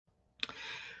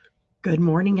Good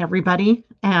morning, everybody,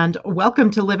 and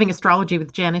welcome to Living Astrology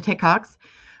with Janet Hickox.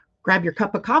 Grab your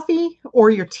cup of coffee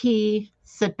or your tea,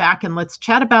 sit back, and let's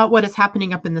chat about what is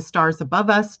happening up in the stars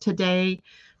above us today.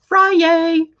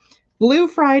 Friday, Blue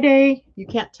Friday. You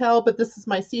can't tell, but this is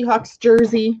my Seahawks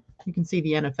jersey. You can see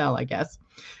the NFL, I guess.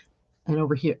 And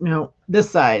over here, no,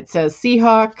 this side says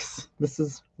Seahawks. This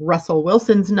is Russell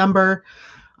Wilson's number.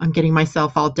 I'm getting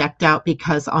myself all decked out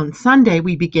because on Sunday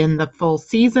we begin the full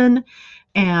season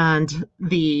and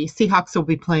the Seahawks will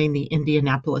be playing the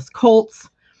Indianapolis Colts.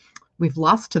 We've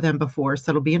lost to them before,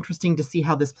 so it'll be interesting to see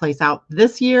how this plays out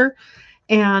this year.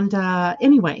 And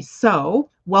anyway, so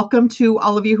welcome to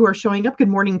all of you who are showing up. Good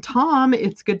morning, Tom.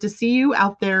 It's good to see you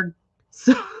out there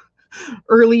so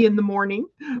early in the morning,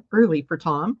 early for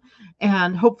Tom.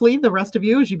 And hopefully the rest of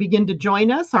you, as you begin to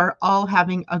join us, are all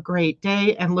having a great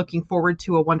day and looking forward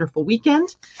to a wonderful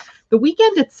weekend. The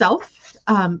weekend itself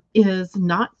is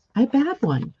not a bad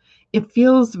one. It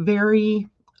feels very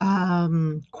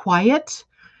quiet,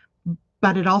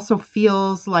 but it also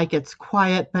feels like it's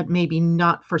quiet, but maybe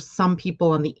not for some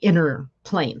people on the inner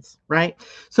planes, right?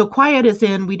 So quiet is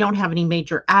in, we don't have any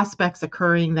major aspects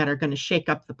occurring that are going to shake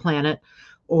up the planet.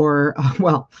 Or,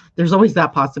 well, there's always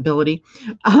that possibility.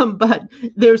 But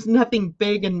there's nothing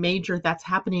big and major that's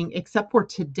happening except for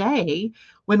today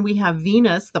when we have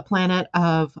Venus, the planet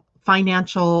of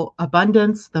financial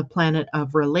abundance, the planet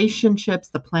of relationships,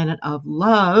 the planet of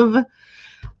love,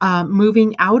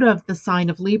 moving out of the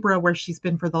sign of Libra, where she's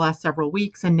been for the last several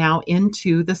weeks, and now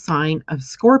into the sign of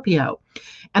Scorpio.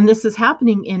 And this is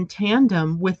happening in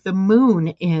tandem with the moon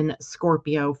in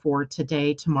Scorpio for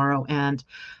today, tomorrow, and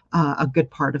a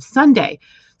good part of Sunday.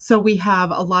 So we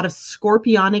have a lot of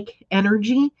scorpionic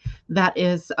energy that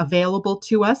is available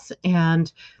to us.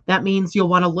 And that means you'll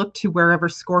want to look to wherever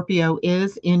Scorpio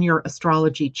is in your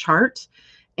astrology chart.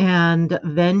 And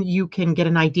then you can get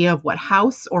an idea of what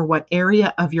house or what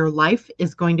area of your life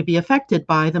is going to be affected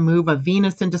by the move of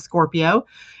Venus into Scorpio,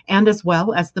 and as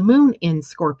well as the moon in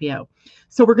Scorpio.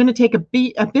 So we're going to take a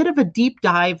bit of a deep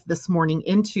dive this morning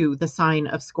into the sign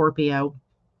of Scorpio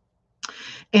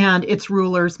and its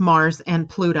rulers, Mars and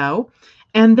Pluto.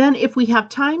 And then if we have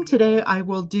time today, I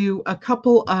will do a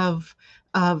couple of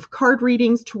card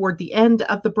readings toward the end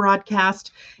of the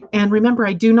broadcast. And remember,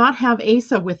 I do not have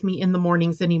Asa with me in the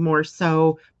mornings anymore.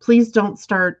 So please don't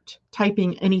start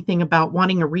typing anything about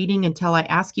wanting a reading until I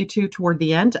ask you to toward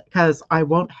the end, because I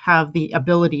won't have the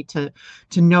ability to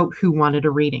note who wanted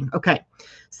a reading. Okay.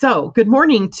 So good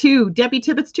morning to Debbie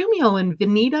Tibbetts-Tumiel and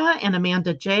Vanita and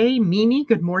Amanda J. Mimi,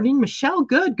 good morning. Michelle,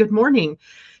 good morning.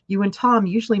 You and Tom,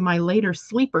 usually my later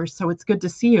sleepers, so it's good to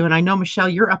see you. And I know, Michelle,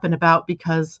 you're up and about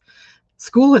because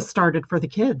school has started for the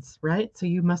kids, right? So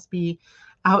you must be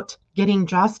out getting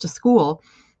Joss to school.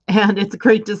 And it's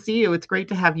great to see you. It's great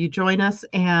to have you join us.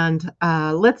 And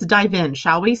let's dive in,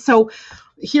 shall we? So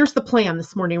here's the plan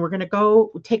this morning. We're going to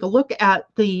go take a look at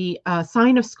the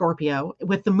sign of Scorpio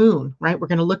with the moon, right? We're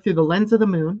going to look through the lens of the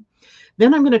moon.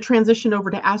 Then I'm going to transition over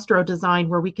to astro design,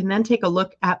 where we can then take a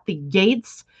look at the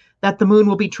gates that the moon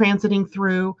will be transiting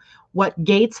through, what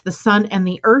gates the sun and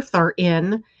the earth are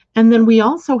in. And then we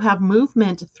also have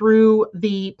movement through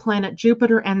the planet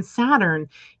Jupiter and Saturn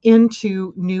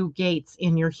into new gates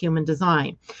in your human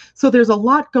design. So there's a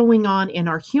lot going on in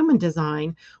our human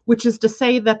design, which is to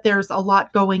say that there's a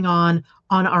lot going on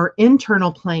our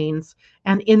internal planes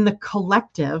and in the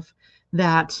collective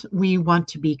that we want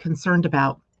to be concerned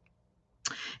about.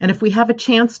 And if we have a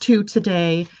chance to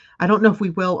today, I don't know if we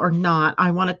will or not,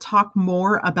 I want to talk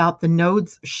more about the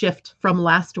nodes shift from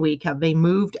last week, how they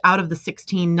moved out of the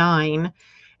 16.9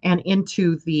 and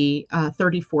into the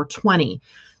 34.20,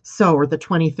 or the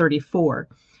 2034.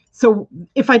 So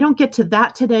if I don't get to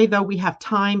that today, though, we have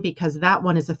time, because that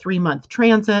one is a 3-month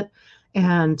transit,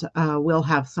 and we'll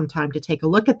have some time to take a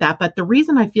look at that. But the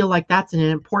reason I feel like that's an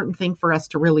important thing for us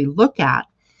to really look at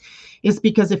is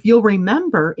because if you'll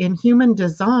remember, in human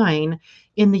design,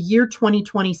 in the year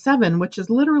 2027, which is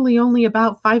literally only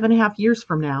about 5.5 years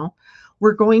from now,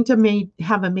 we're going to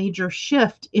have a major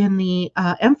shift in the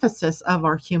emphasis of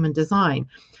our human design,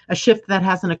 a shift that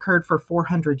hasn't occurred for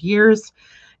 400 years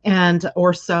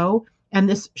or so. And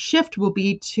this shift will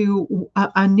be to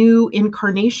a new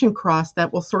incarnation cross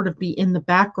that will sort of be in the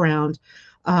background,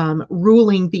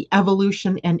 ruling the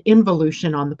evolution and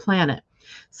involution on the planet.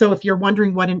 So if you're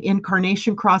wondering what an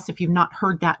incarnation cross, if you've not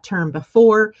heard that term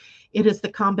before, it is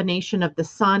the combination of the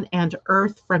sun and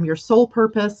earth from your soul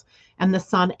purpose and the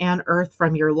sun and earth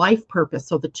from your life purpose.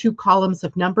 So the two columns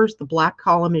of numbers, the black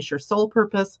column is your soul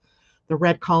purpose, the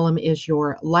red column is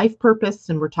your life purpose,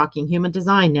 and we're talking human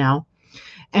design now.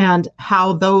 And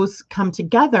how those come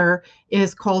together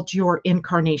is called your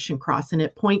incarnation cross. And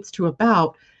it points to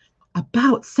about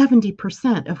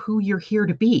 70% of who you're here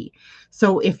to be.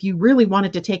 So if you really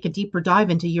wanted to take a deeper dive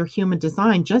into your human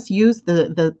design, just use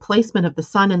the placement of the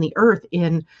sun and the earth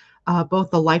in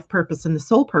both the life purpose and the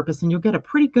soul purpose, and you'll get a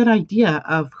pretty good idea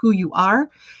of who you are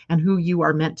and who you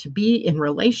are meant to be in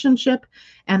relationship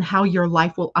and how your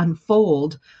life will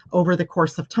unfold over the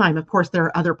course of time. Of course, there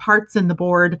are other parts in the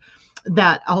board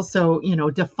that also,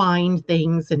 define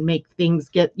things and make things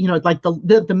get, like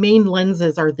the main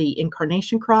lenses are the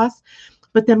incarnation cross,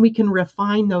 but then we can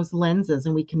refine those lenses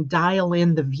and we can dial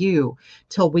in the view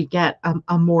till we get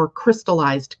a more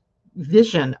crystallized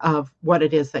vision of what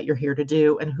it is that you're here to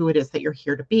do and who it is that you're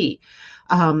here to be.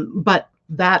 But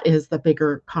that is the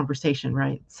bigger conversation,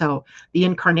 right? So the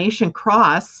incarnation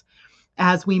cross,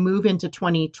 as we move into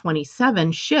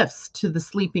 2027, shifts to the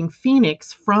sleeping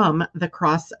phoenix from the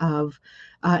cross of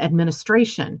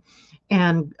administration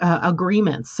and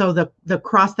agreements. So the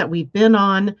cross that we've been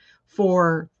on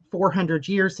for 400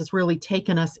 years has really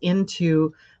taken us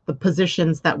into the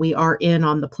positions that we are in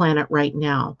on the planet right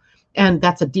now. And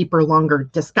that's a deeper, longer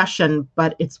discussion,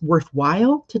 but it's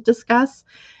worthwhile to discuss.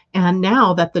 And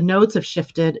now that the nodes have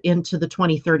shifted into the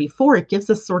 2034, it gives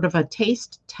us sort of a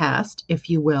taste test, if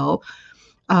you will,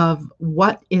 of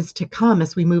what is to come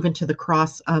as we move into the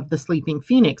cross of the sleeping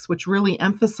phoenix, which really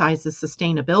emphasizes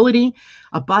sustainability,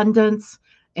 abundance,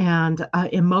 and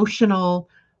emotional,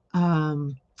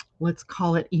 let's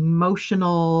call it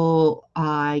emotional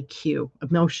IQ,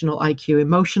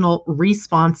 emotional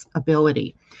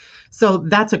responsibility. So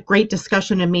that's a great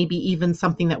discussion, and maybe even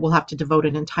something that we'll have to devote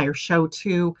an entire show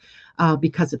to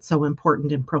because it's so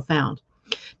important and profound.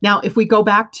 Now, if we go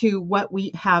back to what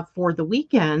we have for the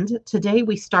weekend, today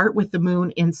we start with the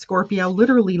moon in Scorpio,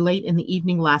 literally late in the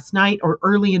evening last night or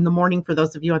early in the morning for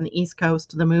those of you on the East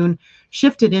Coast. The moon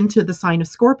shifted into the sign of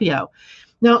Scorpio.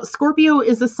 Now, Scorpio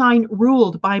is a sign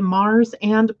ruled by Mars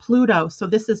and Pluto. So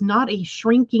this is not a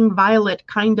shrinking violet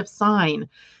kind of sign.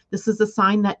 This is a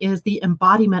sign that is the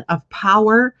embodiment of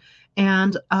power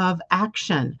and of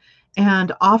action,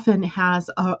 and often has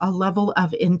a level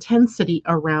of intensity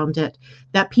around it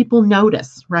that people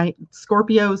notice, right?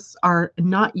 Scorpios are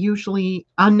not usually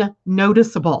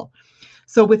unnoticeable.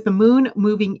 So with the moon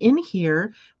moving in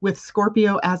here with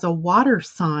Scorpio as a water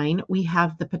sign, we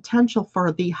have the potential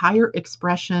for the higher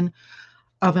expression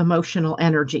of emotional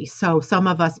energy. So some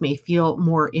of us may feel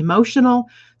more emotional.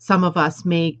 Some of us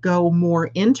may go more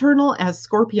internal, as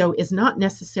Scorpio is not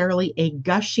necessarily a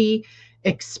gushy,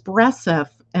 expressive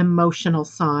emotional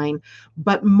sign,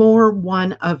 but more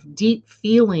one of deep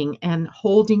feeling and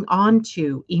holding on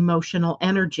to emotional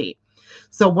energy.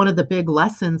 So one of the big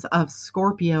lessons of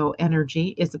Scorpio energy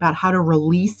is about how to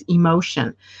release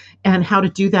emotion and how to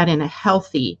do that in a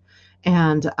healthy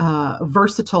and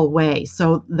versatile way,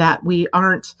 so that we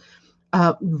aren't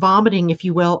vomiting, if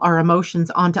you will, our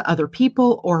emotions onto other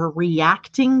people or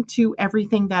reacting to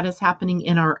everything that is happening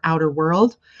in our outer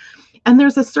world. And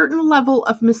there's a certain level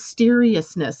of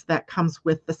mysteriousness that comes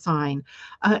with the sign.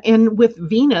 And with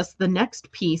Venus, the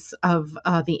next piece of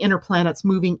the inner planets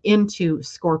moving into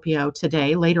Scorpio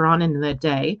today, later on in the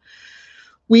day,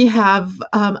 we have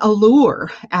Allure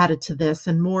added to this,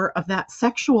 and more of that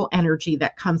sexual energy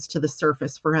that comes to the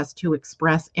surface for us to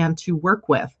express and to work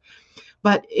with.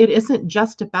 But it isn't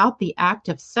just about the act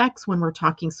of sex when we're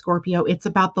talking Scorpio. It's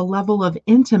about the level of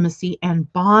intimacy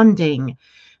and bonding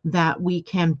that we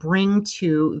can bring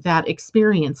to that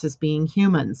experience as being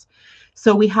humans.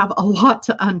 So we have a lot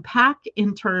to unpack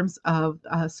in terms of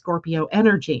Scorpio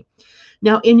energy.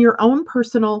 Now, in your own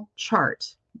personal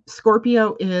chart,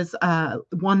 Scorpio is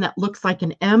one that looks like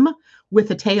an M with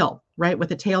a tail, right?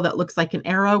 With a tail that looks like an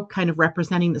arrow, kind of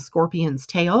representing the scorpion's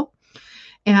tail.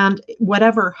 And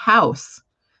whatever house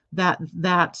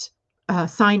that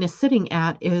sign is sitting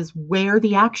at is where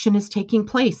the action is taking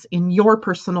place in your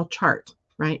personal chart,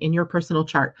 right? In your personal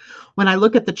chart. When I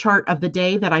look at the chart of the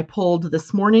day that I pulled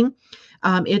this morning,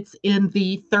 it's in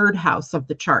the third house of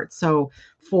the chart. So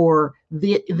for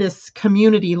this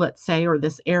community, let's say, or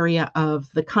this area of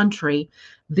the country,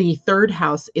 the third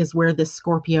house is where this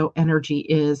Scorpio energy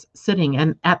is sitting.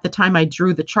 And at the time I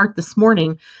drew the chart this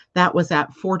morning, that was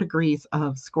at 4 degrees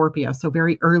of Scorpio. So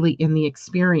very early in the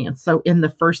experience. So in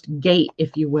the first gate,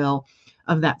 if you will,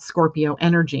 of that Scorpio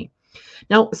energy.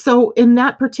 Now, so in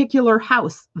that particular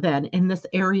house, then, in this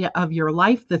area of your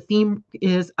life, the theme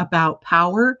is about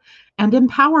power and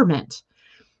empowerment.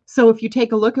 So if you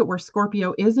take a look at where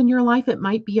Scorpio is in your life, it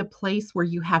might be a place where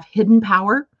you have hidden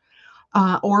power,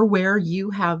 or where you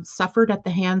have suffered at the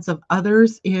hands of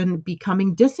others in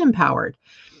becoming disempowered.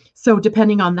 So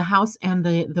depending on the house and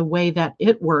the way that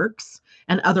it works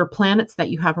and other planets that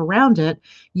you have around it,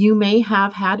 you may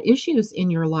have had issues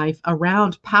in your life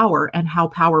around power and how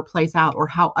power plays out, or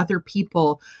how other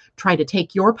people try to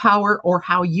take your power, or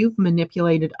how you've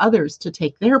manipulated others to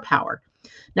take their power.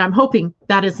 Now, I'm hoping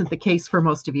that isn't the case for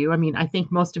most of you. I mean, I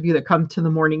think most of you that come to the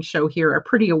morning show here are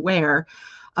pretty aware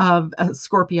of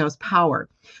Scorpio's power.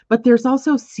 But there's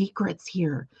also secrets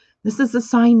here. This is a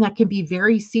sign that can be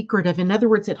very secretive. In other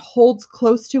words, it holds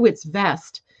close to its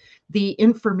vest the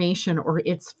information or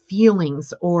its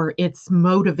feelings or its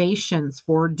motivations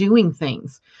for doing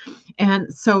things.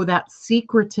 And so that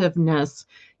secretiveness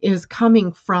is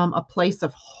coming from a place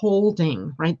of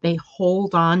holding, right? They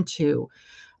hold on to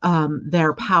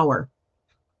their power.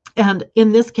 And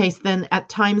in this case, then at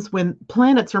times when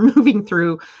planets are moving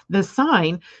through the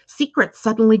sign, secrets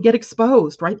suddenly get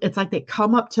exposed, right? It's like they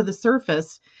come up to the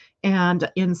surface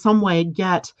and in some way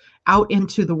get out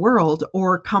into the world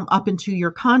or come up into your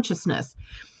consciousness.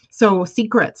 So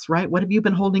secrets, right? What have you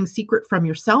been holding secret from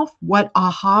yourself? What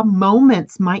aha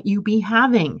moments might you be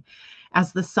having?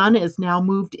 As the sun is now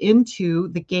moved into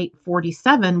the gate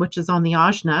 47, which is on the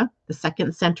Ajna, the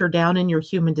second center down in your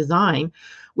human design,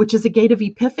 which is a gate of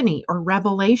epiphany or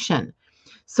revelation.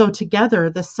 So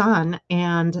together, the sun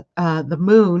and the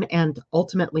moon and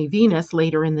ultimately Venus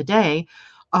later in the day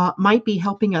might be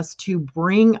helping us to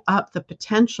bring up the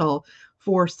potential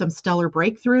for some stellar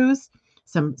breakthroughs,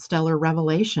 some stellar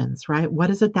revelations, right? What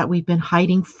is it that we've been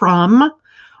hiding from,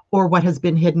 or what has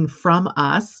been hidden from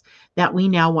us that we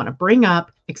now want to bring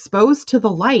up, expose to the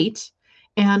light,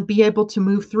 and be able to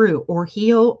move through or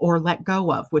heal or let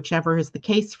go of, whichever is the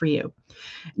case for you.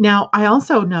 Now, I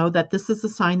also know that this is a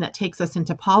sign that takes us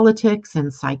into politics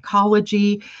and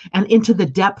psychology and into the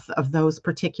depth of those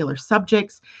particular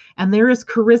subjects. And there is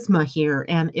charisma here,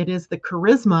 and it is the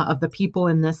charisma of the people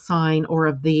in this sign, or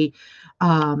of the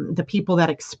people that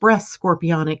express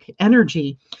scorpionic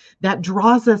energy, that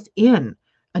draws us in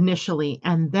initially.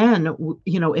 And then,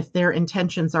 if their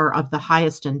intentions are of the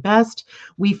highest and best,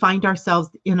 we find ourselves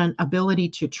in an ability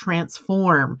to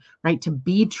transform, right? To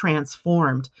be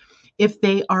transformed. If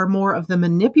they are more of the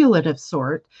manipulative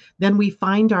sort, then we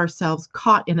find ourselves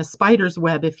caught in a spider's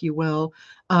web, if you will,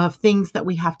 of things that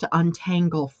we have to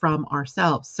untangle from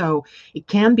ourselves. So it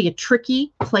can be a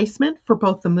tricky placement for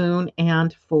both the moon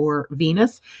and for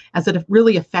Venus, as it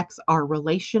really affects our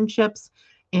relationships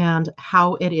and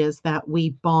how it is that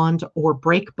we bond or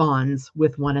break bonds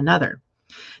with one another.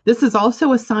 This is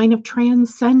also a sign of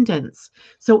transcendence.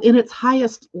 So in its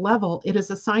highest level, it is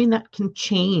a sign that can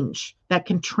change, that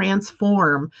can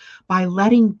transform by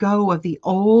letting go of the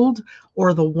old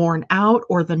or the worn out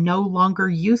or the no longer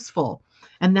useful.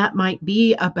 And that might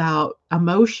be about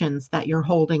emotions that you're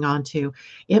holding on to.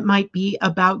 It might be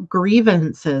about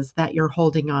grievances that you're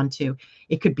holding on to.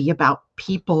 It could be about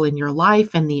people in your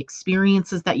life and the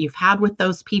experiences that you've had with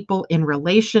those people in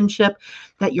relationship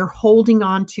that you're holding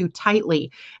on to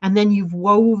tightly. And then you've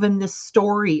woven this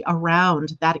story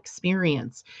around that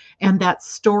experience. And that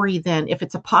story then, if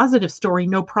it's a positive story,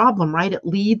 no problem, right? It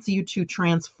leads you to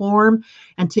transform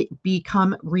and to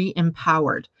become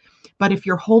re-empowered. But if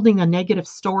you're holding a negative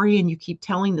story and you keep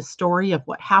telling the story of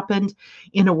what happened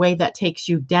in a way that takes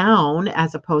you down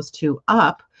as opposed to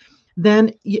up,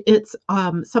 then it's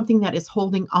something that is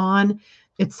holding on.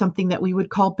 It's something that we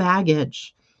would call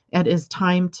baggage. It is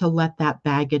time to let that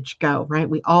baggage go, right?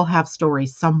 We all have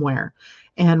stories somewhere,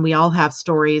 and we all have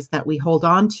stories that we hold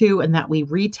on to and that we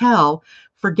retell,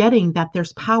 forgetting that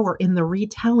there's power in the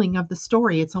retelling of the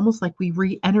story. It's almost like we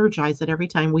re-energize it every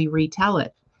time we retell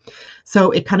it.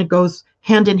 So it kind of goes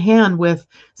hand in hand with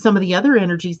some of the other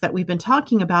energies that we've been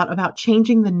talking about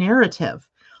changing the narrative,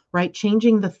 right?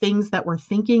 Changing the things that we're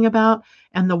thinking about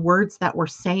and the words that we're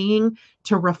saying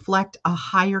to reflect a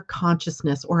higher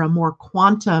consciousness or a more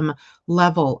quantum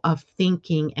level of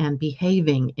thinking and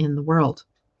behaving in the world.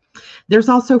 There's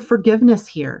also forgiveness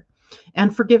here.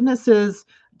 And forgiveness is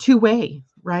two-way,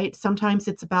 right? Sometimes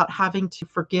it's about having to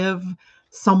forgive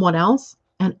someone else,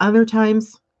 and other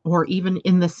times, or even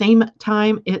in the same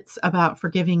time, it's about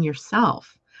forgiving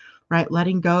yourself, right?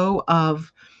 Letting go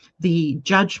of the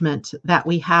judgment that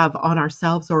we have on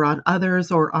ourselves or on others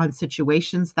or on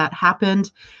situations that happened.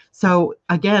 So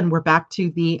again, we're back to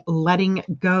the letting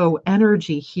go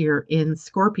energy here in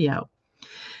Scorpio.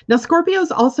 Now, Scorpio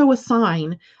is also a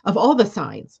sign of all the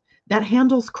signs that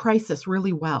handles crisis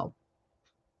really well.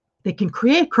 They can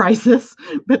create crisis,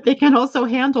 but they can also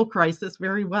handle crisis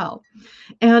very well.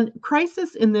 And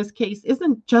crisis in this case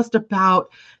isn't just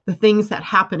about the things that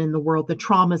happen in the world, the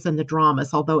traumas and the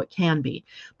dramas, although it can be.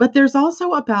 But there's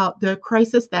also about the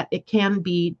crisis that it can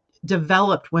be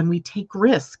developed when we take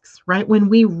risks, right? When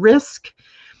we risk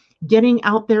getting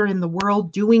out there in the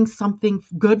world, doing something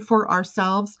good for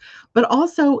ourselves, but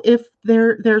also if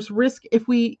there's risk if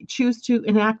we choose to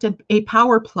enact a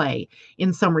power play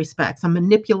in some respects, a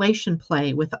manipulation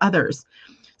play with others.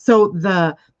 So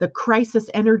the crisis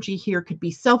energy here could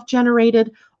be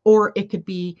self-generated, or it could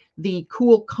be the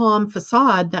cool, calm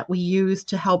facade that we use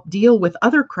to help deal with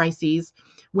other crises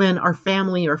when our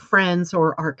family or friends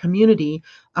or our community,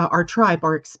 our tribe,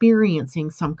 are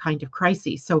experiencing some kind of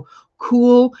crisis. So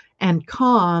cool and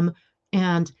calm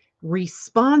and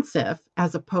responsive,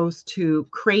 as opposed to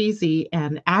crazy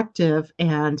and active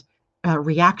and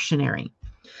reactionary.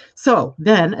 So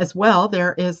then, as well,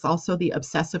 there is also the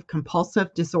obsessive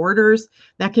compulsive disorders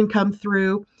that can come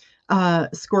through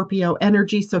Scorpio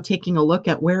energy. So taking a look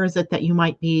at where is it that you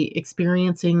might be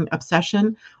experiencing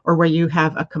obsession, or where you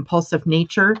have a compulsive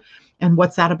nature, and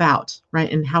what's that about, right?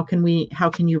 And how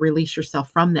can you release yourself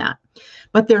from that?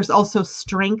 But there's also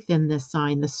strength in this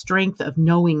sign, the strength of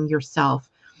knowing yourself.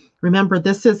 Remember,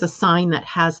 this is a sign that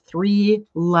has 3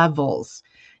 levels.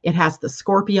 It has the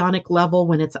scorpionic level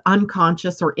when it's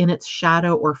unconscious or in its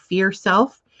shadow or fear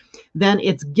self. Then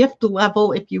its gift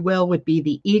level, if you will, would be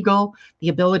the eagle, the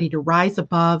ability to rise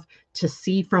above, to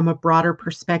see from a broader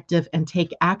perspective and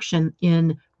take action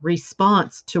in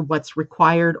response to what's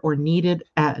required or needed,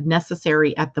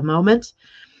 necessary at the moment.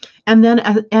 And then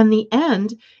and the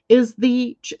end is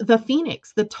the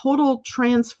phoenix, the total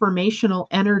transformational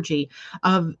energy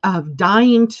of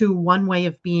dying to one way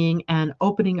of being and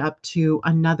opening up to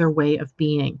another way of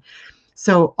being.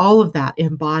 So all of that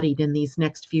embodied in these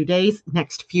next few days,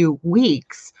 next few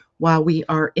weeks, while we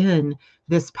are in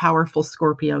this powerful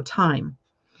Scorpio time.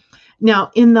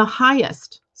 Now, in the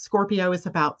highest, Scorpio is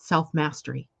about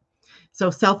self-mastery.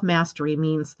 So self-mastery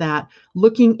means that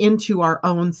looking into our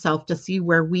own self to see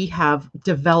where we have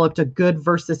developed a good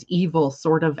versus evil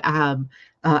sort of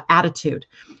attitude,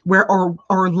 where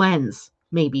or lens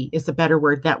maybe is a better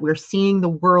word, that we're seeing the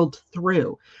world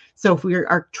through. So if we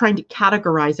are trying to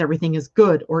categorize everything as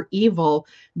good or evil,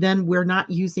 then we're not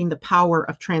using the power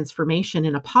of transformation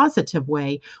in a positive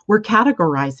way. We're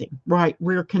categorizing, right?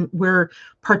 We're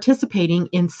participating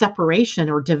in separation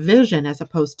or division as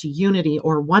opposed to unity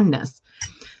or oneness.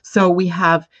 So we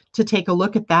have to take a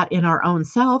look at that in our own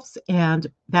selves, and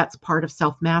that's part of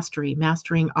self-mastery,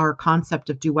 mastering our concept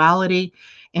of duality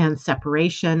and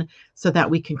separation so that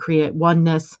we can create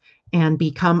oneness and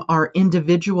become our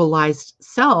individualized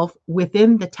self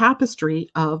within the tapestry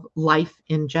of life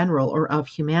in general, or of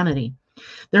humanity.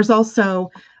 There's also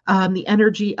the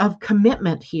energy of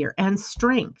commitment here and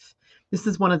strength. This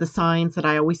is one of the signs that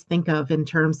I always think of in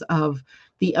terms of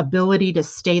the ability to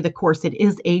stay the course. It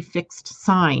is a fixed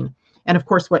sign. And of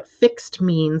course, what fixed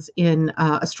means in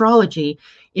astrology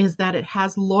is that it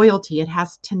has loyalty, it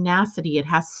has tenacity, it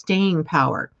has staying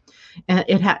power. And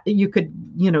you could,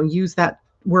 use that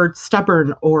word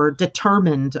stubborn or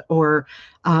determined or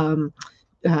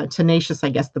tenacious, I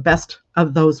guess, the best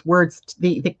of those words,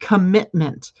 the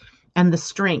commitment and the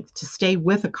strength to stay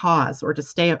with a cause or to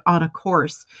stay on a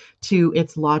course to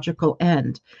its logical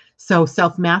end. So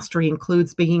self-mastery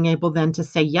includes being able then to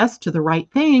say yes to the right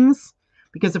things,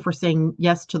 because if we're saying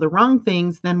yes to the wrong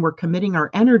things, then we're committing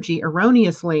our energy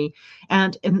erroneously.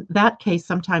 And in that case,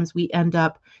 sometimes we end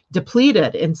up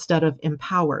depleted instead of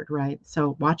empowered, right?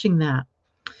 So watching that.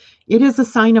 It is a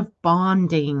sign of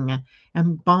bonding,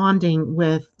 and bonding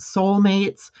with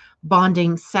soulmates,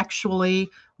 bonding sexually,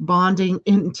 bonding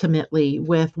intimately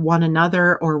with one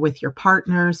another or with your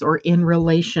partners or in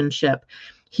relationship.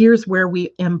 Here's where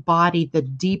we embody the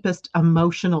deepest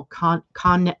emotional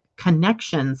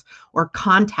connections or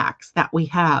contacts that we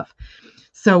have.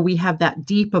 So we have that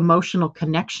deep emotional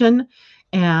connection.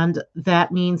 And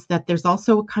that means that there's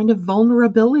also a kind of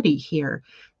vulnerability here,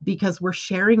 because we're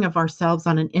sharing of ourselves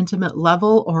on an intimate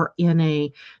level or in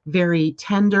a very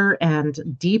tender and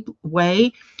deep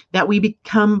way, that we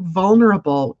become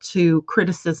vulnerable to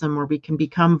criticism, or we can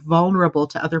become vulnerable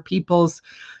to other people's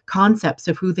concepts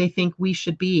of who they think we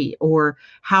should be or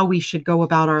how we should go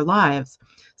about our lives.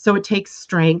 So it takes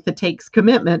strength, it takes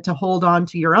commitment to hold on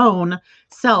to your own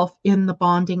self in the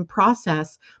bonding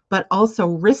process, but also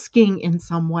risking in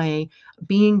some way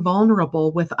being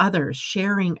vulnerable with others,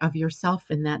 sharing of yourself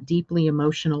in that deeply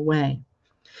emotional way.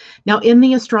 Now, in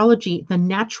the astrology, the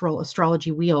natural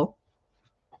astrology wheel,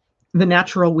 the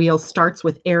natural wheel starts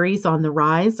with Aries on the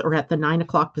rise or at the 9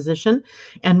 o'clock position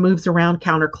and moves around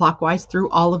counterclockwise through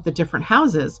all of the different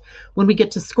houses. When we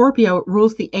get to Scorpio, it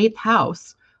rules the 8th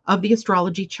house of the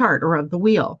astrology chart or of the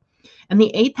wheel. And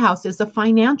the 8th house is a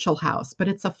financial house, but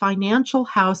it's a financial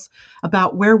house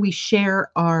about where we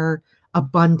share our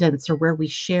abundance, or where we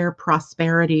share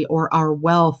prosperity or our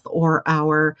wealth or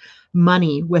our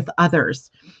money with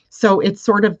others. So it's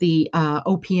sort of the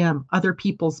OPM, other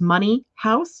people's money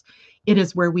house. It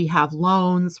is where we have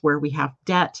loans, where we have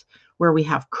debt, where we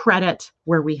have credit,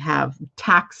 where we have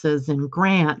taxes and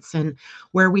grants, and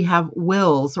where we have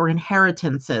wills or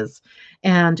inheritances,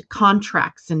 and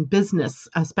contracts and business,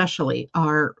 especially,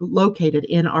 are located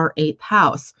in our eighth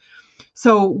house.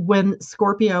 So when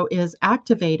Scorpio is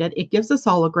activated, it gives us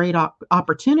all a great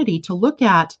opportunity to look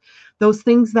at those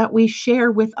things that we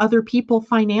share with other people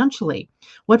financially.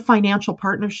 What financial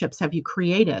partnerships have you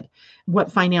created?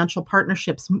 What financial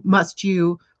partnerships must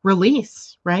you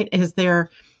release, right? Is there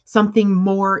something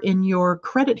more in your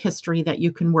credit history that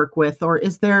you can work with? Or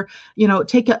is there,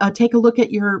 take a look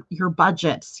at your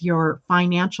budgets, your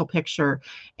financial picture,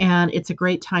 and it's a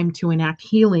great time to enact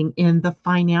healing in the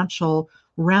financial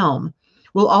realm.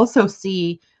 We'll also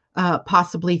see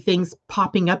possibly things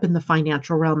popping up in the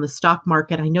financial realm, the stock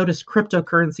market. I noticed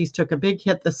cryptocurrencies took a big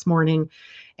hit this morning,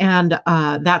 and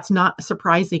that's not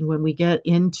surprising when we get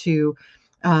into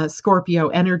Scorpio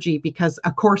energy, because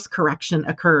a course correction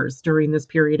occurs during this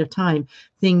period of time.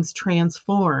 Things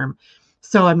transform.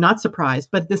 So I'm not surprised,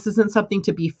 but this isn't something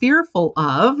to be fearful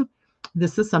of.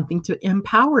 This is something to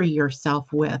empower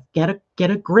yourself with. Get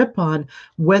a grip on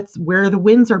where the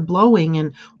winds are blowing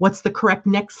and what's the correct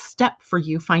next step for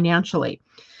you financially.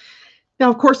 Now,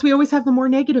 of course, we always have the more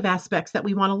negative aspects that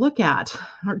we want to look at.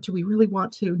 Or do we really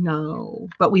want to? No,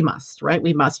 but we must, right?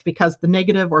 We must, because the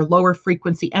negative or lower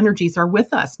frequency energies are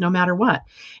with us no matter what.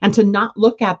 And to not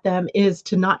look at them is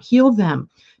to not heal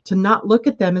them. To not look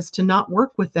at them is to not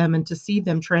work with them and to see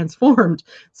them transformed.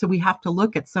 So we have to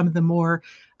look at some of the more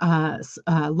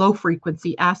low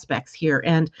frequency aspects here.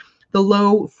 And the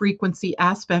low frequency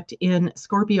aspect in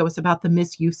Scorpio is about the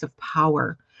misuse of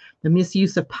power. The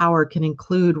misuse of power can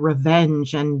include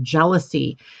revenge and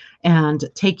jealousy, and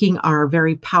taking our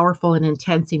very powerful and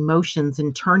intense emotions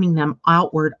and turning them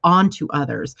outward onto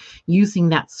others, using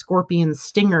that scorpion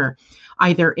stinger,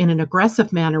 either in an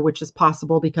aggressive manner, which is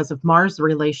possible because of Mars'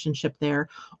 relationship there,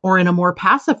 or in a more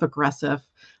passive aggressive,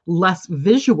 less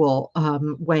visual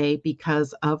way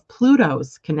because of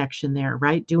Pluto's connection there,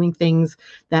 right? Doing things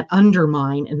that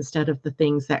undermine instead of the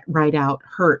things that right out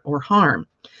hurt or harm.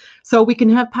 So we can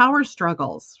have power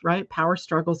struggles, right? Power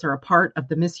struggles are a part of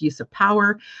the misuse of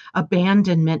power.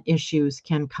 Abandonment issues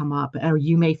can come up, or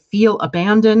you may feel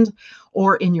abandoned,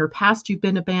 or in your past you've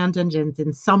been abandoned, and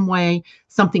in some way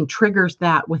something triggers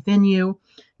that within you.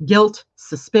 Guilt,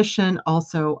 suspicion,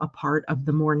 also a part of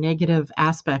the more negative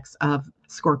aspects of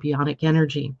scorpionic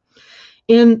energy.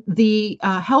 In the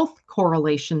health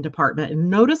correlation department, and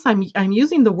notice I'm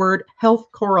using the word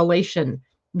health correlation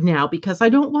now, because I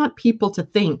don't want people to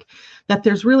think that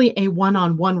there's really a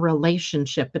one-on-one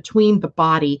relationship between the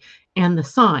body and the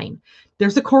sign.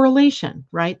 There's a correlation,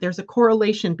 right? There's a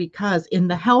correlation because in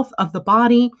the health of the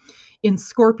body, in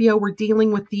Scorpio, we're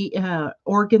dealing with the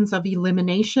organs of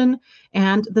elimination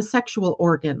and the sexual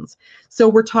organs. So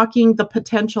we're talking the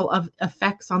potential of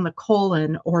effects on the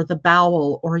colon or the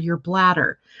bowel or your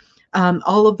bladder,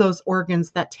 all of those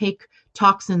organs that take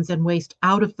toxins and waste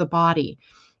out of the body.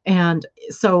 And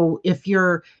so if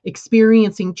you're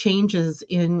experiencing changes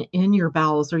in your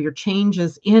bowels, or your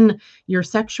changes in your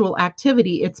sexual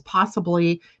activity, it's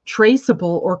possibly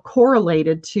traceable or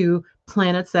correlated to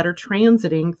planets that are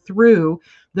transiting through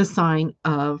the sign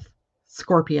of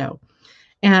Scorpio.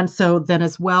 And so then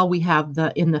as well, we have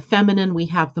in the feminine, we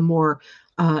have the more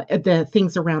the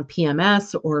things around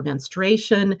PMS or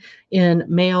menstruation. In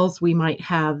males, we might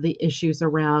have the issues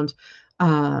around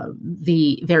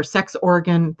their sex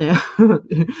organ,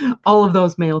 all of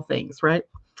those male things, right?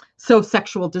 So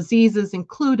sexual diseases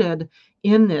included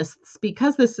in this,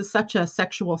 because this is such a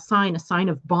sexual sign, a sign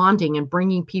of bonding and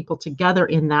bringing people together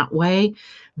in that way,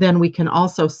 then we can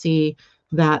also see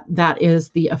that that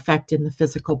is the effect in the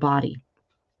physical body.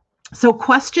 So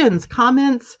questions,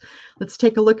 comments, let's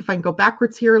take a look. If I can go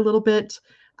backwards here a little bit.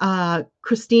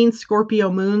 Christine, Scorpio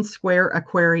moon square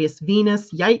Aquarius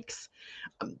Venus, yikes.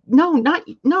 No, not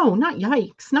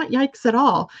yikes, not yikes at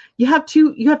all. You have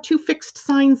two fixed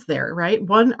signs there, right?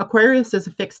 One, Aquarius is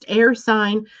a fixed air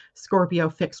sign, Scorpio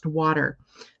fixed water.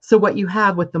 So what you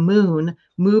have with the moon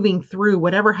moving through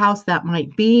whatever house that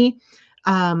might be,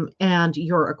 and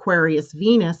your Aquarius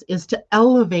Venus, is to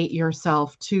elevate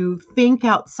yourself, to think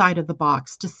outside of the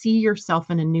box, to see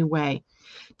yourself in a new way,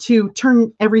 to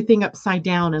turn everything upside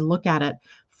down and look at it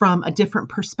from a different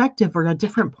perspective or a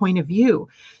different point of view.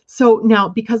 So now,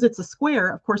 because it's a square,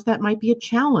 of course, that might be a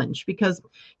challenge, because,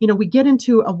 we get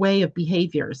into a way of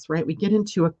behaviors, right? We get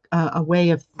into a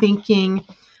way of thinking,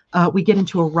 we get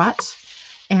into a rut,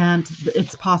 and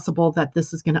it's possible that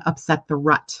this is going to upset the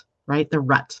rut, right? The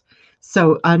rut.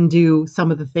 So undo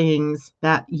some of the things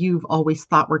that you've always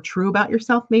thought were true about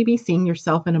yourself, maybe seeing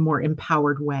yourself in a more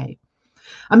empowered way.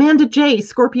 Amanda J,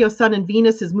 Scorpio Sun and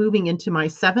Venus is moving into my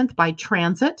 7th by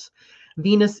transit.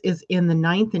 Venus is in the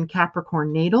 9th in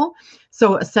Capricorn natal.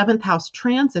 So a 7th house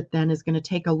transit then is going to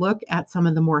take a look at some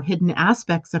of the more hidden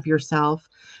aspects of yourself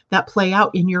that play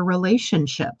out in your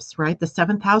relationships, right? The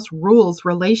 7th house rules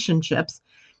relationships.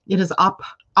 It is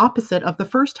opposite of the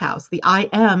 1st house, the I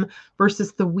am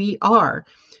versus the we are.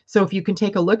 So if you can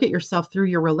take a look at yourself through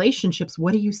your relationships,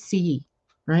 what do you see,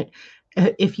 right?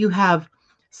 If you have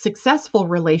successful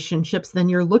relationships, then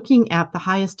you're looking at the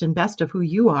highest and best of who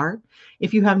you are.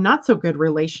 If you have not so good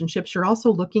relationships, you're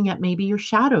also looking at maybe your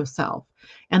shadow self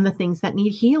and the things that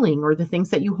need healing or the things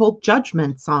that you hold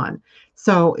judgments on.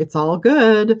 So it's all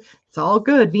good. It's all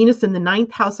good. Venus in the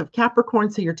 9th house of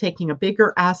Capricorn. So you're taking a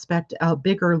bigger aspect, a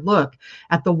bigger look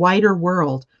at the wider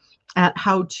world, at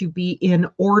how to be in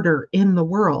order in the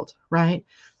world, right?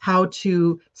 How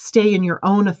to stay in your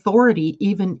own authority,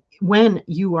 even when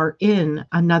you are in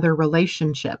another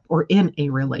relationship or in a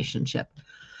relationship.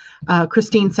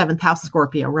 Christine, 7th house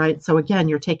Scorpio, right? So again,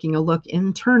 you're taking a look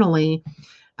internally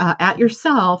at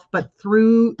yourself, but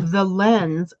through the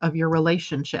lens of your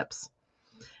relationships.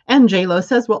 And JLo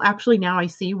says, well, actually, now I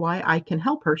see why I can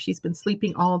help her. She's been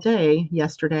sleeping all day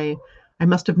yesterday. I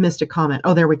must have missed a comment.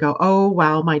 Oh, there we go. Oh,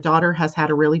 wow. My daughter has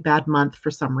had a really bad month for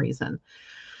some reason.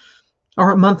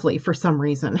 Or monthly for some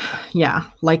reason. Yeah,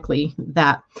 likely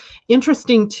that.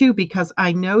 Interesting too, because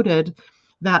I noted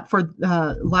that for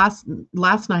last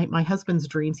night, my husband's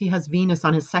dreams, he has Venus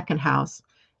on his 2nd house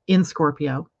in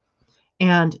Scorpio.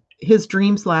 And his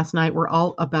dreams last night were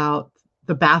all about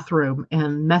the bathroom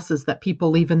and messes that people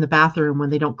leave in the bathroom when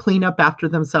they don't clean up after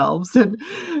themselves. And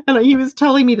he was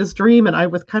telling me this dream, and I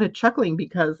was kind of chuckling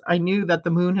because I knew that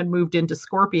the moon had moved into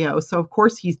Scorpio. So of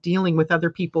course he's dealing with other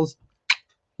people's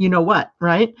you know what,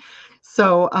 right?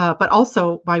 So, but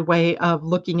also by way of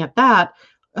looking at that,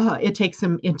 it takes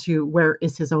him into where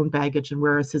is his own baggage and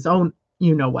where is his own,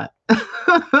 you know what.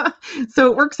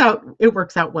 So it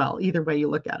works out well, either way you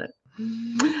look at it.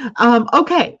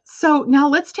 Okay, so now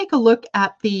let's take a look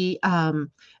at the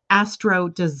astro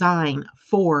design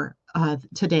for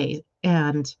today.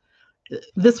 And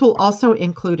this will also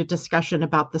include a discussion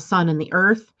about the sun and the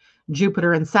earth,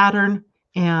 Jupiter and Saturn,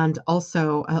 and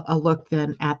also a look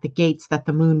then at the gates that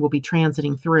the moon will be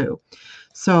transiting through.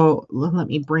 So let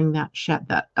me bring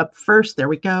that up first. There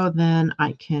we go. Then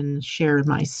I can share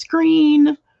my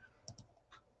screen.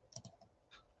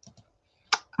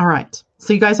 All right.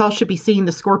 So you guys all should be seeing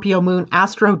the Scorpio moon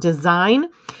astro design.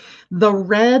 The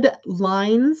red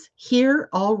lines here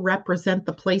all represent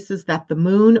the places that the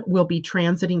moon will be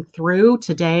transiting through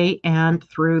today and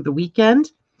through the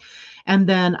weekend. And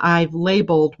then I've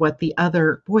labeled what the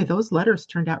other, boy, those letters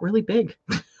turned out really big.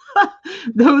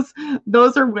 Those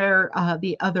are where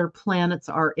the other planets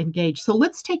are engaged. So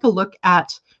let's take a look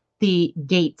at the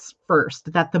gates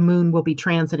first that the moon will be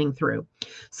transiting through.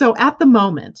 So at the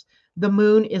moment, the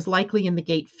moon is likely in the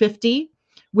gate 50,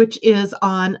 which is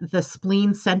on the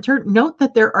spleen center. Note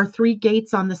that there are 3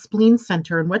 gates on the spleen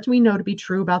center. And what do we know to be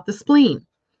true about the spleen?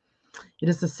 It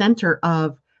is the center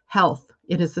of health.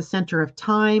 It is the center of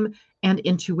time and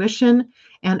intuition.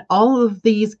 And all of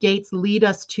these gates lead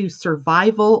us to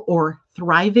survival or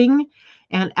thriving.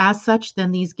 And as such,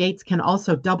 then these gates can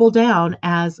also double down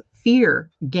as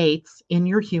fear gates in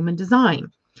your human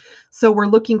design. So we're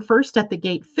looking first at the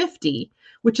gate 50,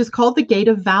 which is called the gate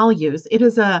of values. It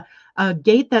is a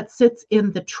gate that sits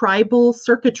in the tribal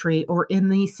circuitry or in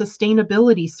the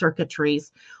sustainability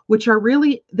circuitries, which are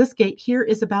really, this gate here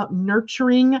is about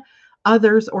nurturing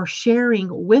others or sharing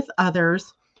with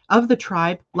others of the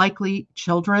tribe, likely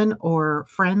children or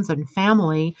friends and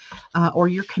family or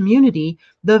your community,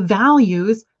 the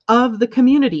values of the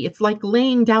community. It's like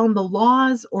laying down the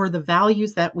laws or the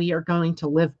values that we are going to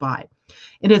live by.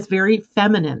 It is very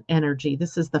feminine energy.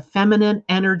 This is the feminine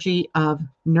energy of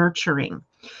nurturing.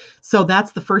 So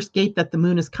that's the first gate that the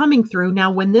moon is coming through. Now,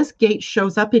 when this gate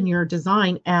shows up in your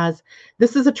design as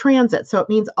this is a transit, so it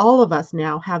means all of us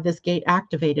now have this gate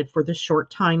activated for this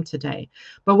short time today.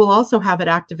 But we'll also have it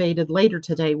activated later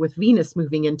today with Venus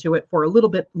moving into it for a little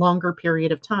bit longer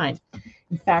period of time.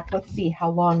 In fact, let's see how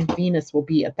long Venus will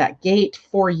be at that gate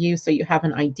for you so you have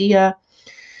an idea.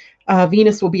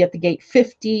 Venus will be at the gate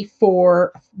 50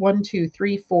 for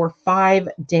 5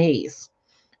 days.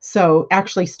 So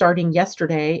actually starting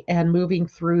yesterday and moving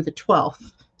through the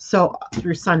 12th, so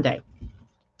through Sunday.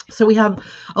 So we have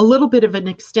a little bit of an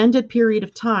extended period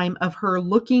of time of her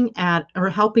looking at or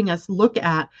helping us look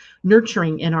at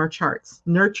nurturing in our charts,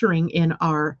 nurturing in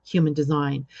our human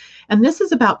design. And this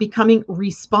is about becoming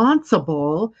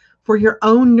responsible for your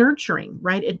own nurturing,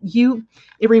 right?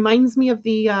 It reminds me of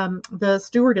the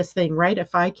stewardess thing, right?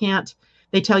 If I can't,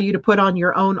 they tell you to put on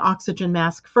your own oxygen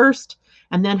mask first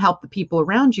and then help the people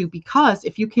around you, because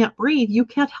if you can't breathe, you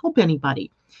can't help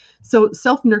anybody. So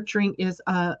self-nurturing is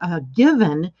a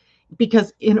given,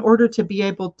 because in order to be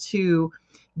able to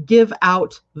give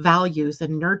out values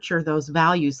and nurture those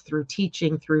values through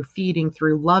teaching, through feeding,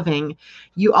 through loving,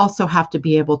 you also have to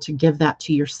be able to give that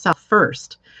to yourself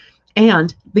first.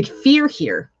 And the fear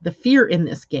here, the fear in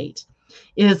this gate,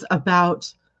 is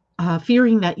about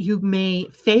fearing that you may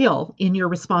fail in your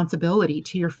responsibility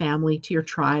to your family, to your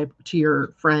tribe, to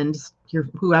your friends, your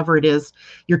whoever it is,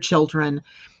 your children.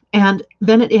 And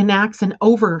then it enacts an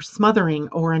over smothering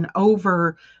or an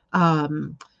over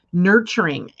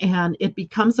nurturing, and it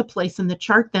becomes a place in the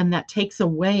chart then that takes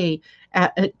away,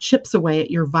 it chips away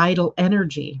at your vital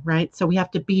energy, right? So we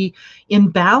have to be in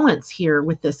balance here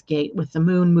with this gate, with the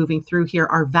moon moving through here.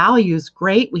 Our values,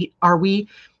 great. Are we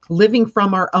living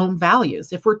from our own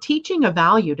values? If we're teaching a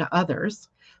value to others,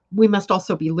 we must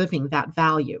also be living that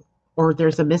value, or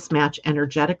there's a mismatch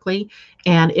energetically,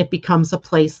 and it becomes a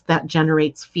place that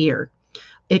generates fear.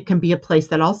 It can be a place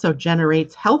that also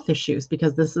generates health issues,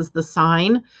 because this is the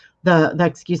sign,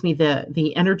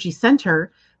 the energy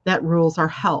center that rules our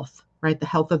health, right? The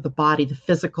health of the body, the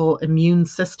physical immune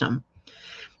system.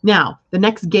 Now, the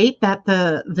next gate that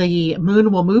the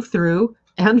moon will move through,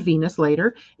 and Venus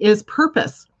later, is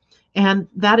purpose. And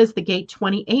that is the gate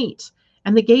 28.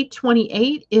 And the gate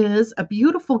 28 is a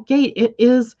beautiful gate. It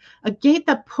is a gate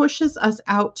that pushes us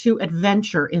out to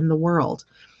adventure in the world.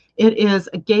 It is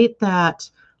a gate that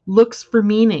looks for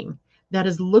meaning, that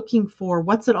is looking for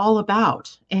what's it all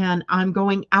about. And I'm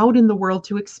going out in the world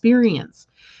to experience.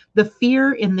 The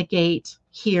fear in the gate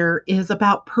here is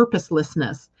about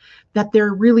purposelessness, that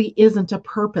there really isn't a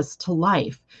purpose to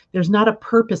life. There's not a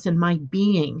purpose in my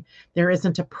being. There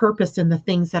isn't a purpose in the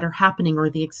things that are happening or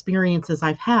the experiences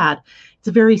I've had. It's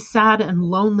a very sad and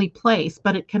lonely place,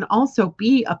 but it can also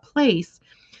be a place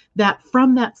that,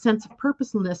 from that sense of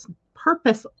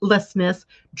purposelessness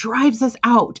drives us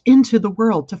out into the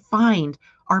world to find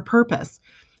our purpose.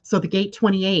 So the gate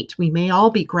 28, we may all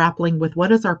be grappling with,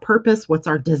 what is our purpose? What's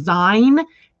our design?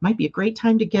 Might be a great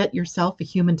time to get yourself a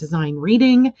human design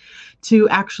reading to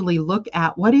actually look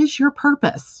at what is your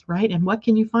purpose, right? And what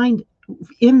can you find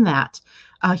in that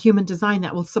human design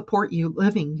that will support you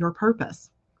living your purpose.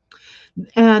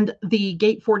 And the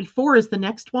gate 44 is the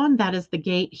next one. That is the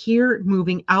gate here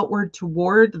moving outward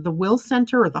toward the will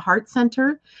center or the heart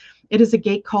center. It is a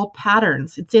gate called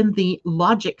patterns. It's in the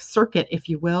logic circuit, if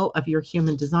you will, of your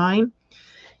human design.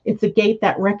 It's a gate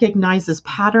that recognizes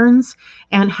patterns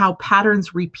and how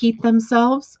patterns repeat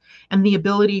themselves, and the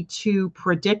ability to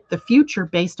predict the future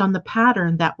based on the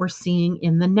pattern that we're seeing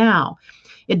in the now.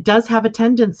 It does have a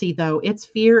tendency, though. Its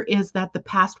fear is that the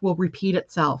past will repeat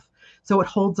itself. So it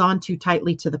holds on too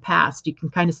tightly to the past. You can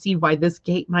kind of see why this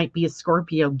gate might be a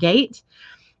Scorpio gate.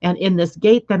 And in this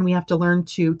gate, then we have to learn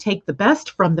to take the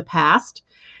best from the past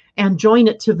and join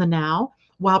it to the now,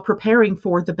 while preparing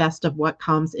for the best of what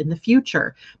comes in the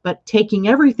future. But taking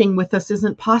everything with us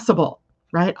isn't possible,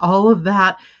 right? All of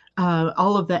that,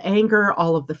 all of the anger,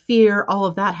 all of the fear, all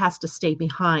of that has to stay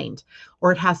behind,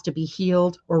 or it has to be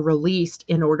healed or released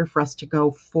in order for us to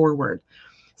go forward.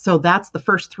 So that's the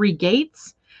first three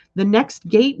gates. The next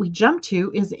gate we jump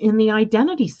to is in the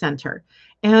identity center.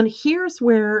 And here's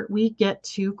where we get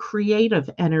to creative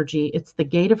energy. It's the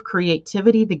gate of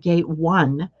creativity, the gate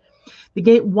 1. The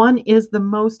gate 1 is the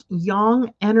most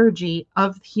yang energy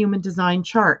of the human design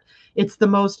chart. It's the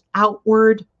most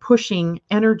outward pushing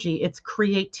energy. It's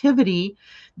creativity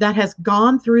that has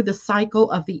gone through the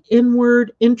cycle of the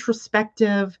inward,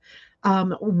 introspective,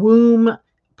 womb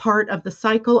part of the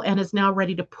cycle, and is now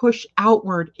ready to push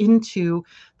outward into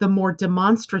the more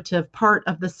demonstrative part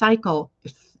of the cycle,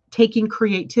 taking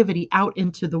creativity out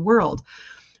into the world.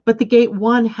 But the gate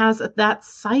 1 has that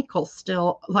cycle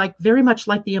still, like very much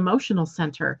like the emotional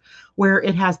center, where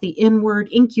it has the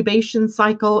inward incubation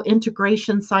cycle,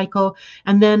 integration cycle,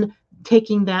 and then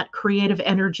taking that creative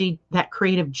energy, that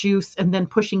creative juice, and then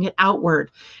pushing it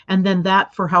outward. And then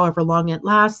that, for however long it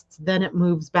lasts, then it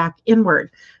moves back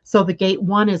inward. So the gate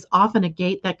 1 is often a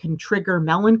gate that can trigger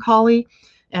melancholy.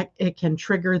 It can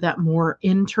trigger that more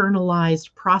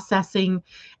internalized processing,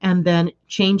 and then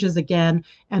changes again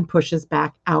and pushes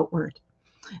back outward.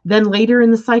 Then later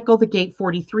in the cycle, the gate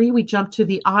 43, we jump to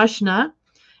the ajna.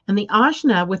 And the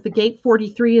ajna with the gate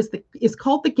 43 is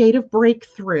called the gate of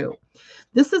breakthrough.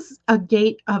 This is a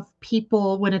gate of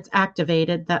people when it's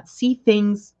activated that see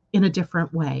things in a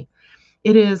different way.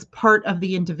 It is part of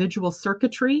the individual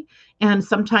circuitry. And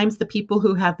sometimes the people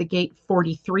who have the gate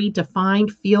 43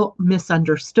 defined feel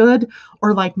misunderstood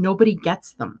or like nobody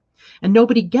gets them. And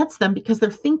nobody gets them because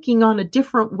they're thinking on a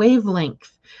different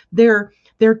wavelength. They're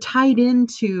tied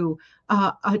into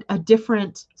a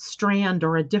different strand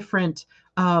or a different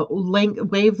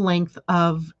wavelength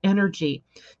of energy.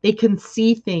 They can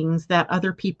see things that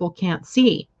other people can't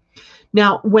see.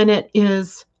 Now, when it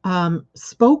is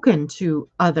spoken to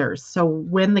others, so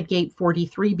when the gate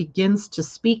 43 begins to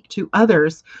speak to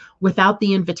others without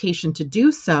the invitation to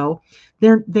do so,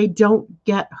 they don't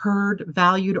get heard,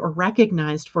 valued, or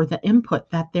recognized for the input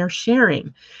that they're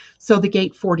sharing. So the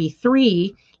gate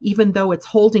 43, even though it's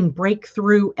holding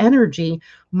breakthrough energy,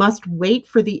 must wait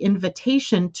for the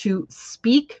invitation to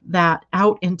speak that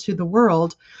out into the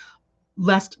world,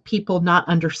 lest people not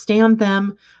understand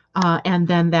them. And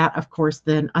then that, of course,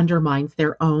 then undermines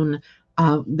their own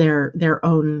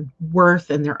worth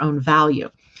and their own value.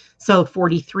 So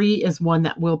 43 is one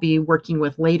that we'll be working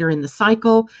with later in the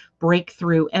cycle,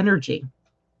 breakthrough energy.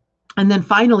 And then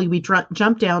finally, we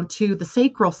jump down to the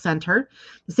sacral center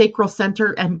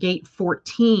and gate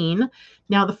 14.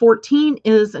 Now, the 14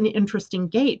 is an interesting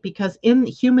gate because in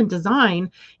human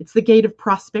design, it's the gate of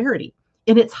prosperity.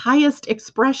 In its highest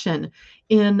expression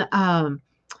in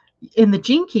the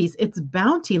gene keys, it's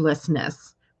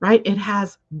bountilessness, right? It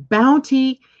has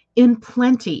bounty in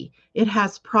plenty. It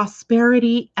has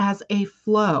prosperity as a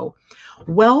flow.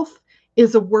 Wealth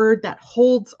is a word that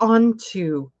holds on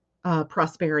to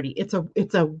prosperity. It's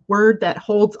a word that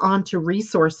holds on to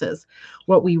resources.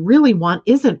 What we really want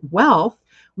isn't wealth.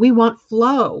 We want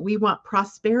flow. We want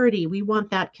prosperity. We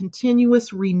want that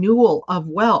continuous renewal of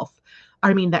wealth.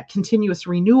 That continuous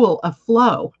renewal of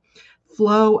flow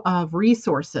of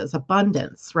resources,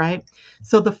 abundance, right?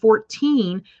 So the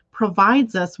 14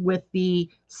 provides us with the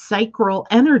sacral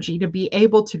energy to be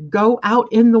able to go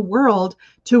out in the world,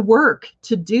 to work,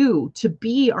 to do, to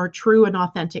be our true and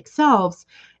authentic selves,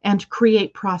 and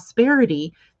create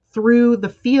prosperity through the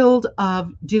field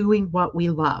of doing what we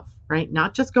love, right?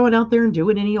 Not just going out there and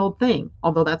doing any old thing,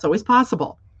 although that's always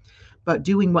possible, but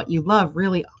doing what you love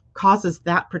really causes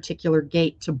that particular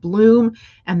gate to bloom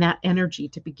and that energy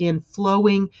to begin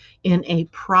flowing in a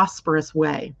prosperous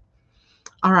way.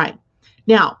 All right.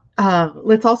 Now,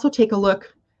 let's also take a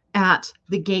look at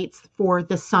the gates for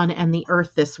the sun and the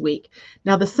earth this week.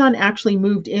 Now, the sun actually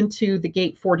moved into the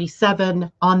gate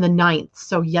 47 on the 9th,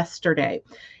 so yesterday.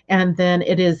 And then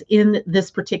it is in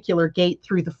this particular gate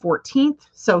through the 14th,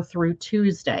 so through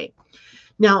Tuesday.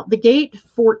 Now, the gate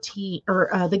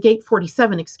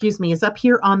 47, is up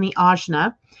here on the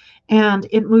ajna, and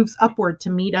it moves upward to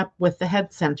meet up with the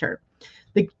head center.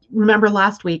 Remember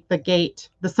last week, the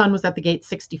sun was at the gate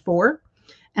 64,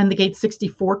 and the gate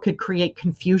 64 could create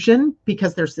confusion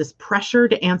because there's this pressure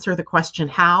to answer the question,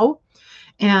 how?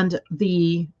 And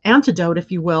the antidote,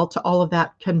 if you will, to all of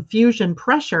that confusion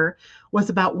pressure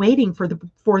was about waiting for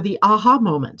the aha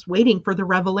moment, waiting for the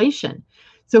revelation.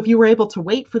 So if you were able to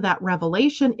wait for that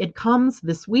revelation, it comes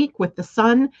this week with the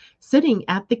sun sitting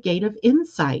at the gate of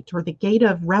insight or the gate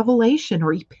of revelation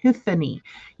or epiphany.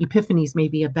 Epiphanies may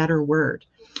be a better word.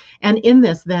 And in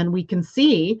this, then, we can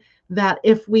see that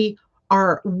if we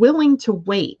are willing to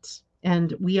wait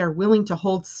and we are willing to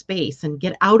hold space and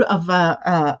get out of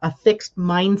a fixed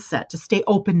mindset, to stay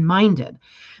open-minded,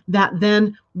 that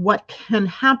then what can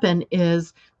happen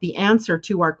is the answer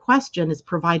to our question is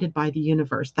provided by the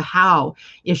universe. The how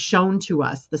is shown to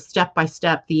us. The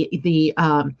step-by-step, the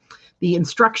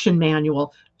instruction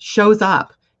manual shows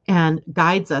up and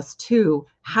guides us to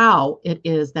how it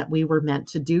is that we were meant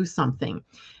to do something.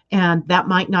 And that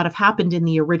might not have happened in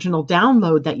the original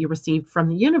download that you received from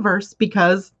the universe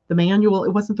because the manual,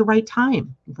 it wasn't the right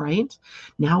time, right?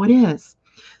 Now it is.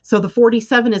 So the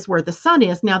 47 is where the sun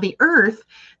is. Now the earth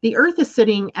is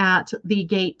sitting at the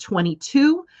gate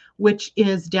 22, which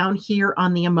is down here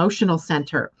on the emotional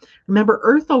center. Remember,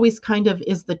 earth always kind of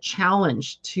is the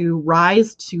challenge to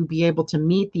rise to be able to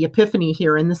meet the epiphany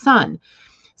here in the sun.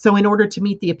 So in order to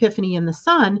meet the epiphany in the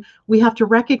sun, we have to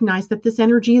recognize that this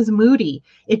energy is moody.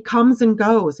 It comes and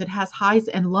goes. It has highs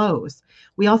and lows.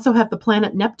 We also have the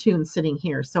planet Neptune sitting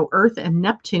here. So Earth and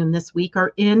Neptune this week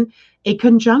are in a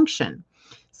conjunction.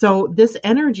 So this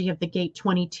energy of the gate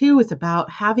 22 is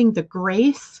about having the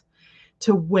grace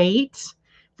to wait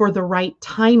for the right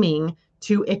timing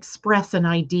to express an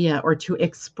idea or to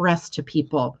express to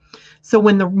people. So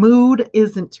when the mood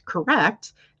isn't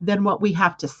correct, then what we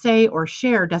have to say or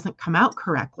share doesn't come out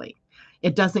correctly.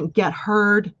 It doesn't get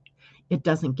heard. It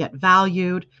doesn't get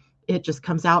valued. It just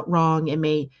comes out wrong. It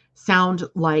may sound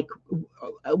like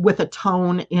with a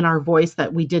tone in our voice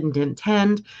that we didn't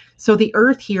intend. So the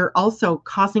earth here also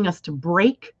causing us to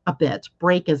break a bit.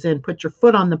 Break as in put your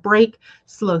foot on the brake,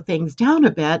 slow things down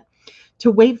a bit, to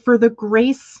wait for the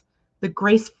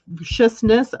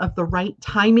graciousness of the right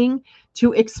timing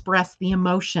to express the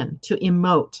emotion, to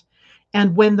emote.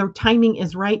 And when the timing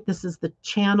is right, this is the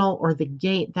channel or the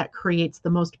gate that creates the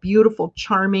most beautiful,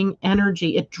 charming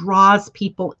energy. It draws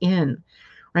people in,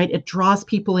 right? It draws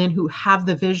people in who have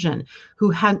the vision,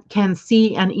 who can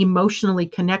see and emotionally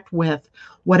connect with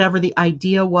whatever the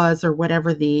idea was or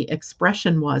whatever the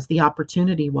expression was, the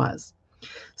opportunity was.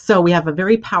 So we have a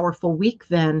very powerful week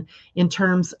then in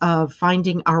terms of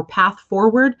finding our path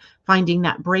forward, finding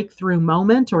that breakthrough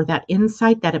moment or that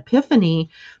insight, that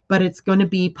epiphany, but it's going to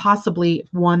be possibly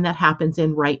one that happens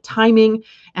in right timing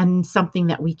and something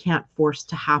that we can't force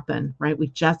to happen, right? We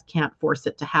just can't force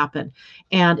it to happen.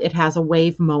 And it has a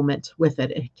wave moment with it.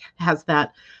 It has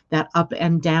that up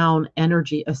and down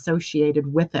energy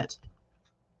associated with it.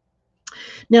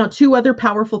 Now, two other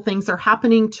powerful things are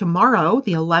happening tomorrow,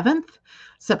 the 11th.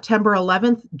 September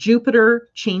 11th, Jupiter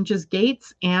changes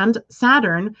gates and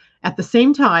Saturn at the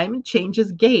same time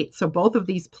changes gates. So both of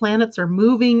these planets are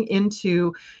moving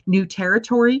into new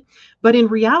territory. But in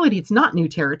reality, it's not new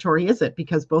territory, is it?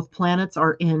 Because both planets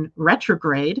are in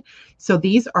retrograde. So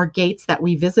these are gates that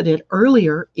we visited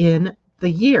earlier in the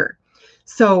year.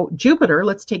 So Jupiter,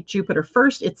 let's take Jupiter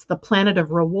first. It's the planet of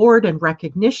reward and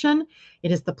recognition.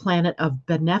 It is the planet of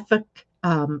benefic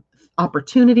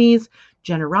opportunities,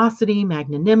 generosity,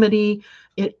 magnanimity.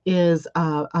 It is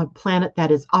a planet that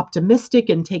is optimistic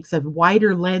and takes a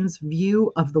wider lens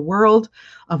view of the world,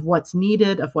 of what's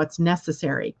needed, of what's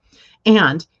necessary.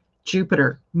 And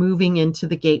Jupiter moving into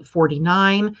the gate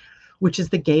 49, which is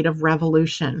the gate of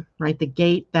revolution, right? The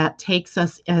gate that takes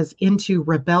us as into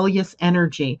rebellious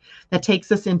energy, that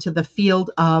takes us into the field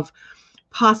of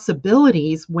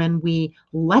possibilities when we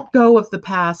let go of the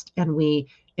past and we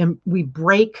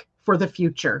break for the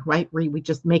future, right? We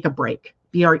just make a break,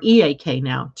 BREAK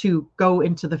now, to go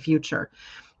into the future,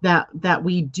 that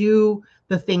we do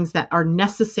the things that are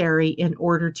necessary in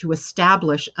order to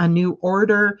establish a new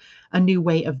order, a new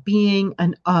way of being,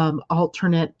 an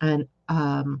alternate, an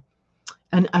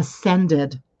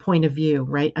ascended point of view,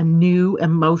 right? A new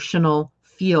emotional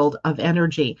field of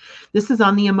energy. This is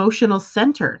on the emotional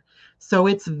center. So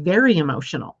it's very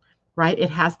emotional, right? It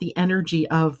has the energy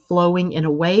of flowing in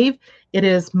a wave. It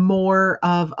is more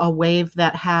of a wave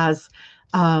that has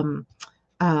kind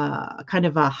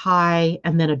of a high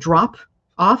and then a drop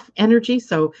off energy.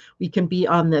 So we can be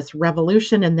on this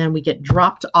revolution and then we get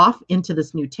dropped off into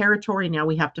this new territory. Now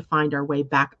we have to find our way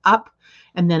back up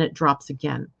and then it drops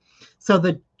again. So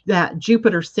that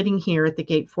Jupiter sitting here at the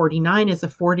gate 49 is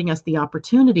affording us the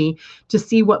opportunity to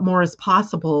see what more is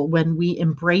possible when we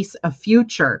embrace a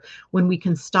future, when we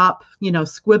can stop,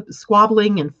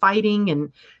 squabbling and fighting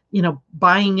and,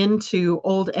 buying into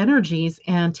old energies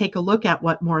and take a look at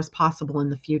what more is possible in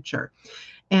the future.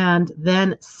 And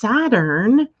then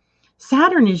Saturn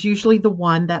is usually the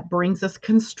one that brings us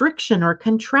constriction or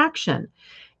contraction.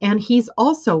 And he's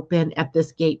also been at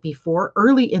this gate before.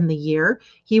 Early in the year,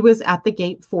 he was at the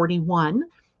gate 41,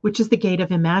 which is the gate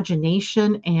of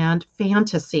imagination and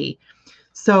fantasy.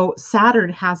 So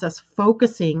Saturn has us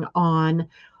focusing on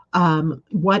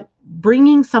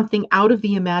bringing something out of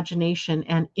the imagination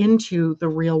and into the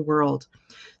real world.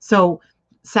 So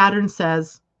Saturn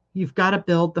says, you've got to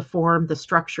build the form, the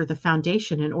structure, the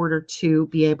foundation in order to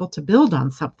be able to build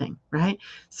on something, right?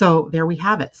 So there we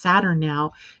have it. Saturn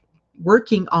now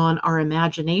working on our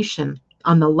imagination,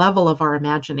 on the level of our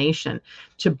imagination,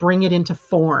 to bring it into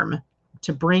form,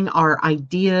 to bring our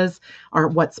ideas or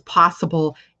what's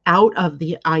possible out of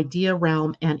the idea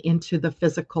realm and into the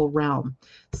physical realm.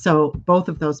 So both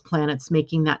of those planets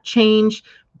making that change,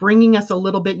 bringing us a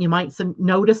little bit, you might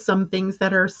notice some things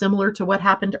that are similar to what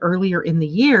happened earlier in the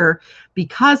year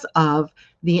because of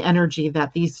the energy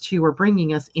that these two are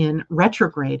bringing us in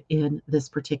retrograde in these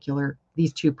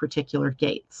two particular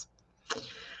gates.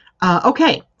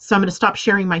 Okay, so I'm going to stop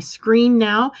sharing my screen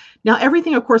now. Now,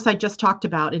 everything, of course, I just talked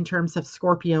about in terms of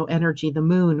Scorpio energy, the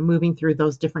moon moving through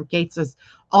those different gates is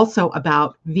also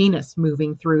about Venus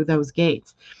moving through those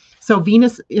gates. So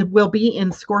Venus, it will be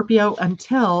in Scorpio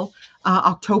until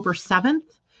October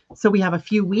 7th. So we have a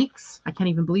few weeks. I can't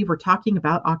even believe we're talking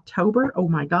about October. Oh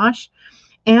my gosh.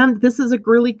 And this is a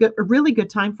really good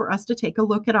time for us to take a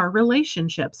look at our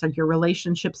relationships, or your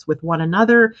relationships with one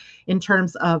another in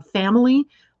terms of family,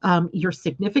 your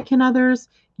significant others,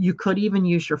 You could even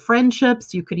use your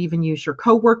friendships. You could even use your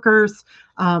coworkers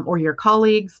or your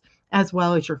colleagues, as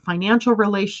well as your financial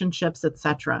relationships,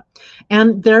 etc.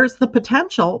 And there's the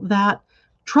potential that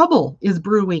trouble is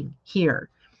brewing here.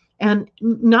 And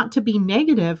not to be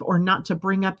negative or not to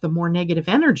bring up the more negative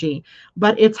energy,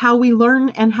 but it's how we learn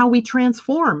and how we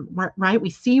transform, right?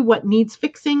 We see what needs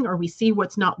fixing or we see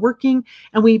what's not working,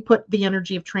 and we put the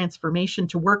energy of transformation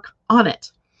to work on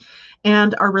it.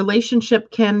 And our relationships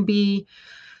can be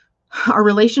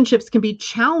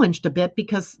challenged a bit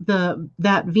because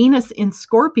that Venus in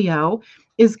Scorpio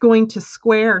is going to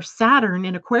square Saturn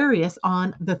in Aquarius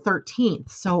on the 13th,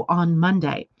 so on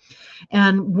Monday.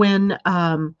 And when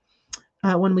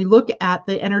we look at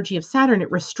the energy of Saturn,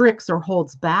 it restricts or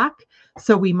holds back.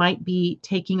 So we might be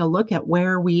taking a look at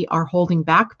where we are holding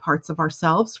back parts of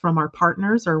ourselves from our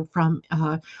partners, or from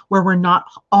where we're not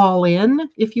all in,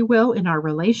 if you will, in our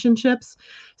relationships.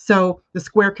 So the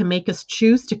square can make us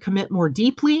choose to commit more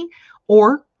deeply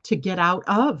or to get out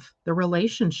of the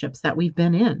relationships that we've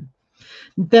been in.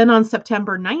 Then on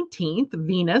September 19th,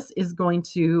 Venus is going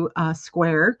to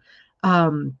square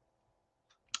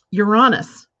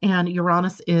Uranus. And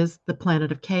Uranus is the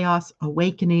planet of chaos,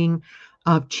 awakening,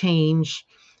 of change,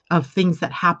 of things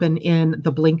that happen in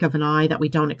the blink of an eye that we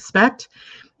don't expect.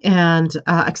 And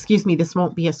excuse me, this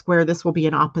won't be a square. This will be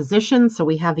an opposition. So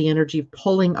we have the energy of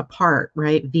pulling apart,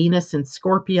 right? Venus in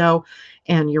Scorpio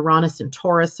and Uranus in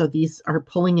Taurus. So these are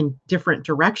pulling in different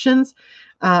directions.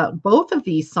 Both of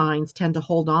these signs tend to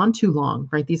hold on too long,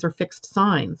 right? These are fixed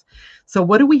signs. So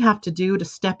what do we have to do to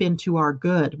step into our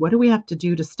good? What do we have to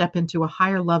do to step into a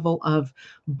higher level of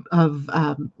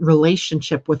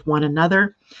relationship with one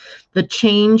another? The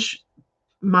change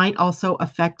might also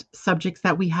affect subjects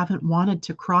that we haven't wanted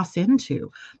to cross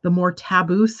into, the more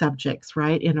taboo subjects,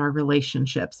 right, in our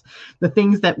relationships. The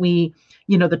things that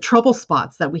the trouble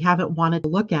spots that we haven't wanted to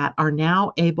look at are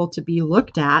now able to be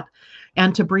looked at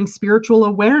and to bring spiritual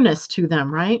awareness to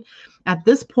them, right? At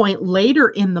this point, later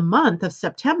in the month of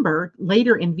September,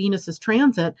 later in Venus's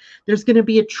transit, there's going to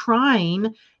be a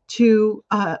trine to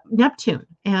Neptune.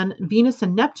 And Venus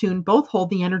and Neptune both hold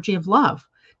the energy of love.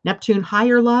 Neptune,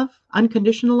 higher love,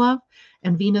 unconditional love,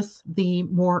 and Venus, the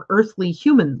more earthly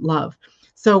human love.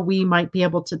 So we might be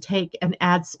able to take and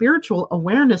add spiritual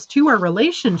awareness to our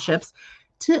relationships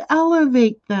to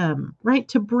elevate them, right?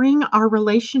 To bring our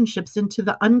relationships into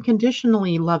the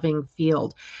unconditionally loving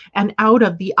field and out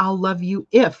of the I'll love you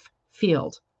if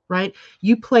field, right?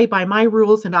 You play by my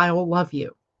rules and I will love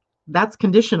you. That's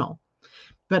conditional.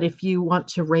 But if you want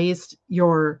to raise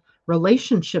your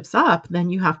relationships up, then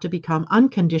you have to become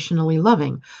unconditionally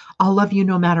loving. I'll love you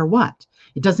no matter what.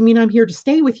 It doesn't mean I'm here to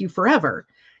stay with you forever.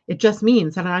 It just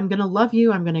means that I'm going to love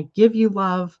you. I'm going to give you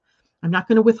love. I'm not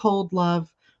going to withhold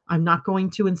love. I'm not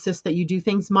going to insist that you do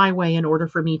things my way in order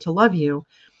for me to love you.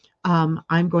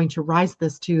 I'm going to rise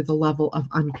this to the level of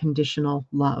unconditional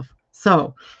love.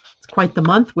 So it's quite the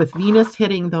month with Venus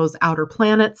hitting those outer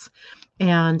planets.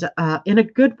 And in a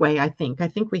good way, I think. I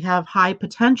think we have high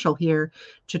potential here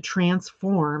to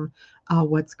transform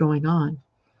what's going on.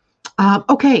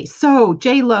 Okay, so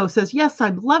J-Lo says, yes,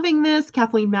 I'm loving this.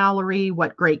 Kathleen Mallory,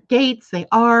 what great gates they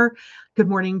are. Good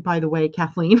morning, by the way,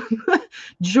 Kathleen.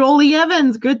 Jolie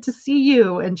Evans, good to see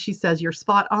you. And she says, you're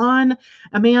spot on.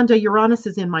 Amanda, Uranus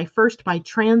is in my first by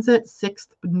transit, 6th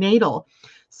natal.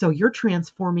 So you're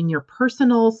transforming your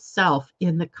personal self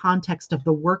in the context of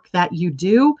the work that you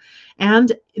do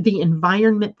and the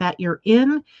environment that you're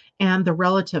in and the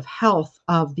relative health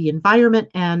of the environment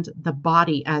and the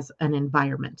body as an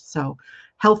environment. So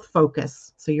health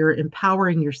focus. So you're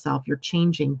empowering yourself. You're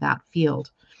changing that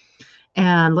field.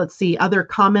 And let's see, other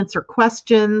comments or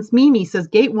questions. Mimi says,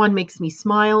 Gate 1 makes me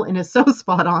smile and is so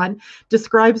spot on,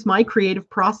 describes my creative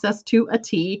process to a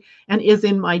T, and is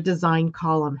in my design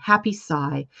column. Happy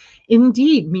sigh.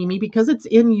 Indeed, Mimi, because it's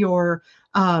in your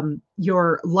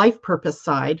life purpose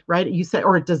side, right? You said,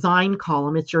 or a design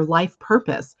column, it's your life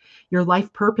purpose. Your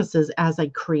life purpose is as a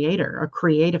creator, a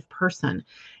creative person.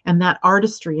 And that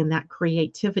artistry and that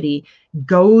creativity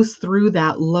goes through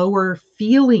that lower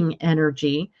feeling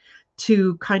energy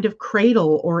to kind of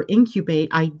cradle or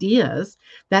incubate ideas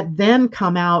that then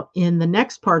come out in the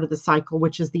next part of the cycle,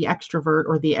 which is the extrovert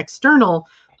or the external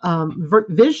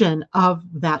vision of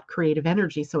that creative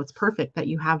energy. So it's perfect that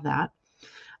you have that.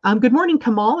 Good morning,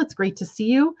 Kamal. It's great to see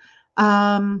you.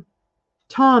 Tom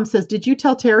says, did you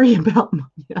tell Terry about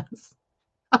yes?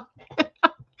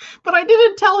 But I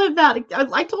didn't tell him that.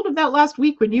 I told him that last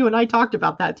week when you and I talked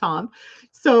about that, Tom.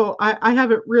 So I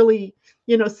haven't really,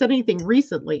 said anything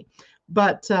recently.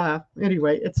 But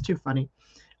anyway, it's too funny.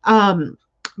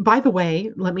 By the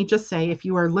way, let me just say, if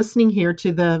you are listening here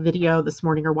to the video this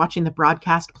morning or watching the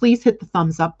broadcast, please hit the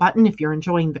thumbs up button if you're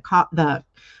enjoying the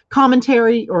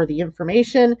commentary or the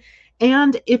information.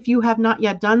 And if you have not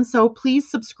yet done so,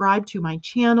 please subscribe to my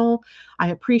channel. I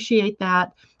appreciate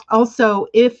that. Also,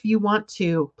 if you want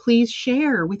to, please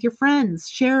share with your friends,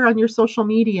 share on your social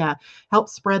media, help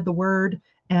spread the word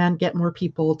and get more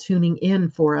people tuning in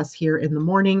for us here in the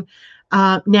morning.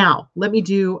 Now, let me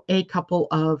do a couple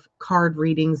of card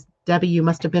readings. Debbie, you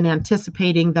must have been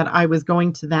anticipating that I was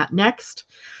going to that next.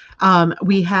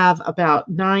 We have about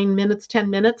 9 minutes, 10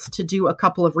 minutes to do a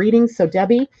couple of readings. So,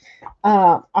 Debbie,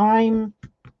 I'm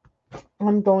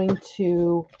going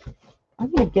to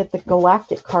get the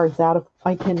galactic cards out if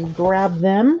I can grab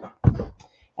them.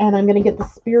 And I'm going to get the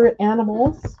spirit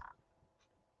animals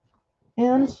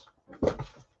and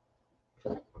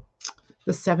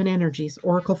the 7 energies,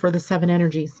 oracle for the 7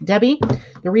 energies. Debbie,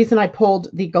 the reason I pulled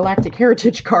the Galactic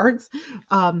Heritage cards,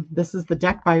 this is the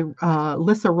deck by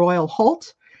Lissa Royal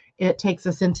Holt. It takes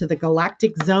us into the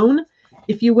galactic zone,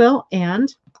 if you will.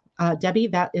 And Debbie,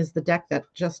 that is the deck that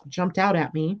just jumped out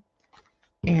at me.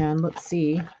 And let's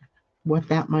see what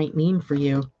that might mean for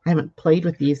you. I haven't played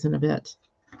with these in a bit.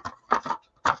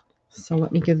 So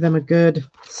let me give them a good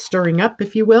stirring up,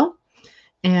 if you will.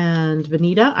 And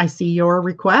Vanita, I see your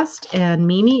request. And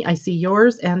Mimi, I see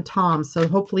yours. And Tom. So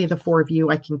hopefully the 4 of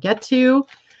you I can get to.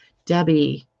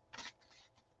 Debbie.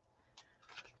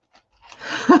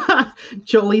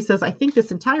 Jolie says, I think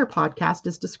this entire podcast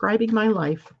is describing my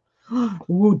life.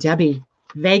 Ooh, Debbie.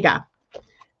 Vega.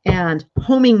 And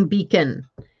Homing Beacon.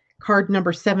 Card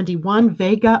number 71,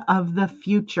 Vega of the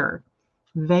future.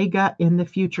 Vega in the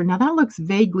future. Now that looks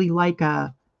vaguely like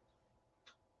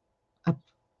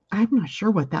I'm not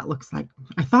sure what that looks like.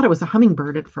 I thought it was a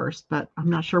hummingbird at first, but I'm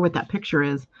not sure what that picture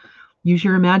is. Use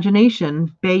your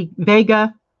imagination.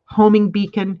 Vega, Homing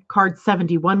Beacon, card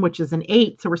 71, which is an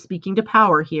 8. So we're speaking to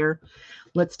power here.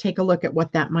 Let's take a look at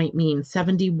what that might mean.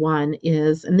 71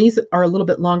 is, and these are a little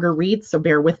bit longer reads, so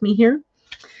bear with me here.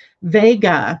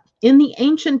 Vega. In the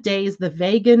ancient days, the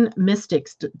Vegan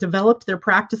mystics developed their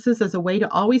practices as a way to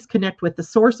always connect with the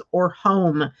source or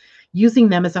home, using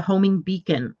them as a homing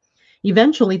beacon.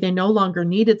 Eventually, they no longer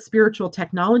needed spiritual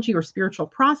technology or spiritual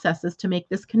processes to make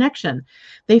this connection.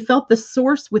 They felt the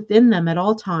source within them at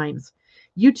all times.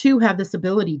 You too have this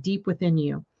ability deep within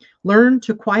you. Learn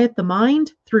to quiet the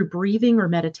mind through breathing or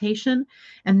meditation,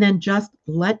 and then just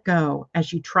let go.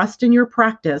 As you trust in your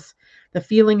practice, the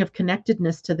feeling of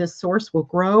connectedness to this source will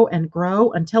grow and grow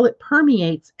until it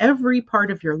permeates every part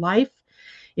of your life.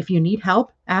 If you need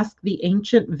help, ask the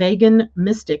ancient vegan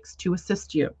mystics to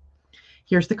assist you.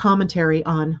 Here's the commentary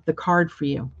on the card for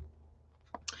you.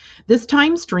 This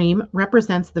time stream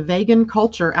represents the vegan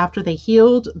culture after they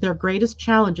healed their greatest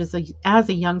challenges as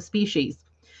a young species.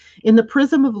 In the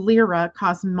prism of Lyra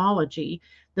cosmology,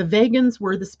 the vegans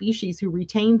were the species who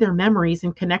retained their memories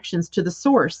and connections to the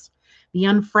source, the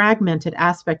unfragmented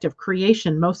aspect of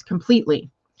creation most completely.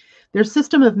 Their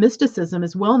system of mysticism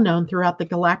is well known throughout the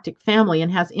galactic family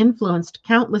and has influenced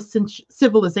countless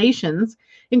civilizations,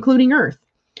 including Earth.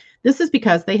 This is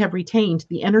because they have retained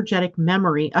the energetic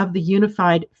memory of the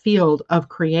unified field of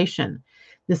creation.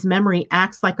 This memory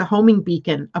acts like a homing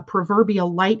beacon, a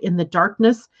proverbial light in the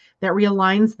darkness that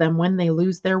realigns them when they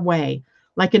lose their way,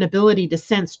 like an ability to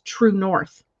sense true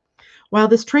north. While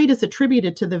this trait is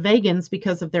attributed to the vegans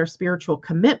because of their spiritual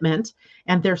commitment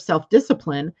and their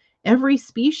self-discipline, every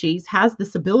species has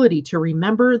this ability to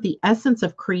remember the essence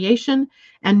of creation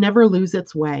and never lose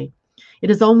its way.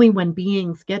 It is only when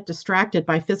beings get distracted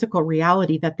by physical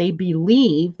reality that they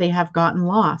believe they have gotten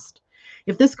lost.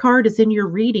 If this card is in your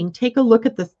reading, take a look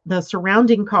at the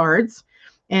surrounding cards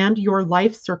and your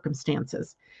life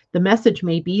circumstances. The message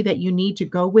may be that you need to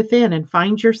go within and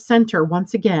find your center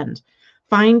once again.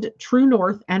 Find true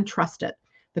north and trust it.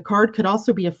 The card could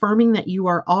also be affirming that you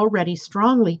are already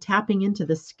strongly tapping into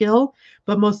the skill,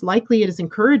 but most likely it is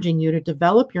encouraging you to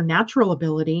develop your natural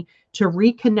ability to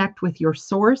reconnect with your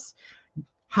source,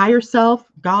 higher self,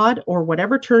 God, or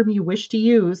whatever term you wish to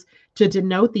use to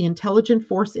denote the intelligent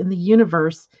force in the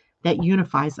universe that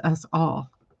unifies us all.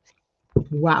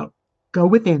 Wow. Go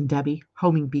within, Debbie.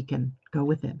 Homing beacon. Go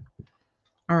within.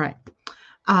 All right.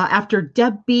 After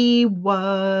Debbie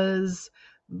was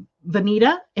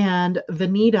Vanita, and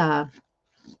Vanita.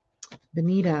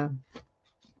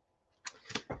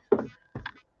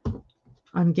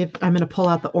 I'm going to pull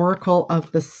out the Oracle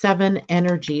of the 7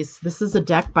 Energies. This is a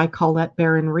deck by Colette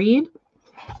Baron Reed.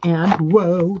 And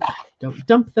whoa, don't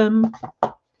dump them.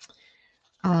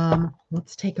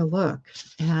 Let's take a look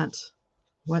at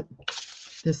what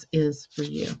this is for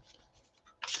you.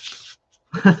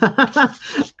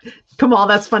 Come on,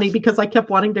 that's funny because I kept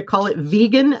wanting to call it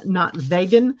vegan, not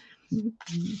vegan,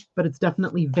 but it's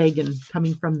definitely vegan,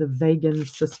 coming from the vegan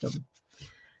system.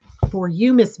 For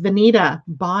you, Miss Vanita,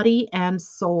 Body and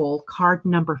Soul, card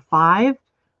number 5.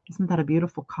 Isn't that a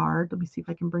beautiful card? Let me see if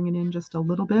I can bring it in just a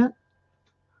little bit.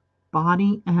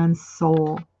 Body and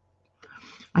Soul.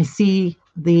 I see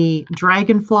the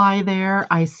dragonfly there.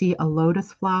 I see a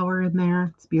lotus flower in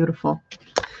there. It's beautiful.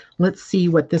 Let's see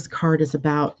what this card is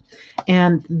about.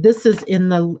 And this is in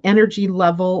the energy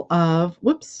level of,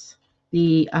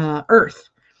 the Earth.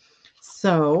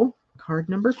 So, card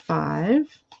number 5.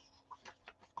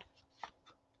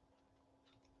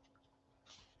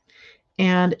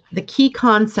 And the key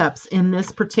concepts in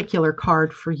this particular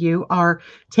card for you are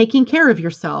taking care of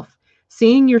yourself,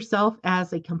 seeing yourself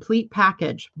as a complete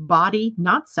package, body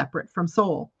not separate from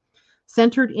soul,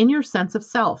 centered in your sense of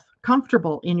self,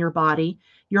 comfortable in your body,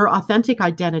 your authentic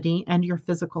identity, and your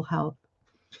physical health.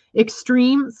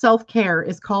 Extreme self-care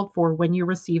is called for when you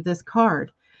receive this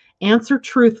card. Answer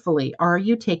truthfully. Are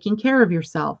you taking care of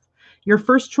yourself? Your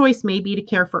first choice may be to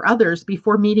care for others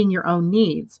before meeting your own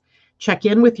needs. Check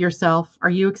in with yourself. Are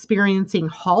you experiencing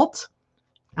HALT?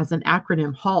 As an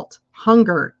acronym, HALT,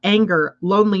 hunger, anger,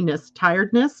 loneliness,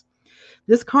 tiredness?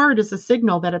 This card is a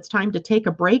signal that it's time to take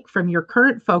a break from your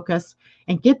current focus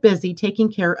and get busy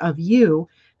taking care of you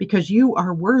because you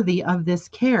are worthy of this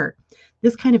care.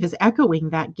 This kind of is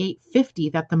echoing that gate 50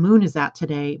 that the moon is at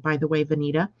today, by the way,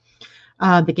 Vanita.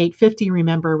 The gate 50,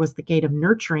 remember, was the gate of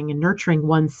nurturing and nurturing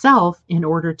oneself in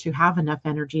order to have enough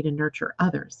energy to nurture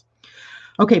others.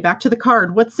 Okay, back to the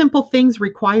card. What simple things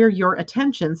require your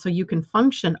attention so you can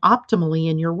function optimally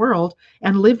in your world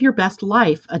and live your best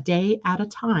life a day at a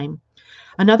time?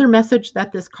 Another message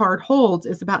that this card holds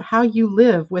is about how you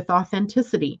live with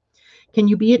authenticity. Can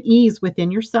you be at ease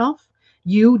within yourself?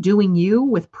 You doing you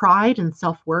with pride and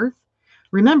self-worth?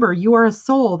 Remember, you are a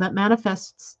soul that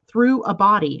manifests through a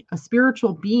body, a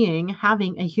spiritual being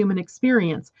having a human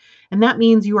experience. And that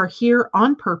means you are here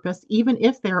on purpose, even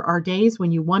if there are days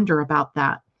when you wonder about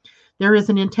that. There is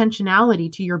an intentionality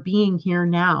to your being here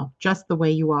now, just the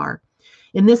way you are.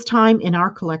 In this time in our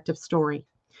collective story,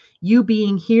 you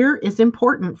being here is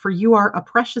important, for you are a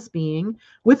precious being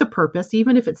with a purpose,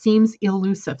 even if it seems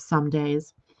elusive some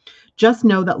days. Just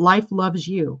know that life loves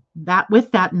you. That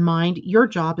with that in mind, your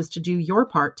job is to do your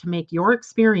part to make your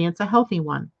experience a healthy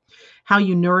one. How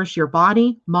you nourish your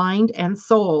body, mind, and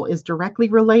soul is directly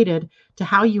related to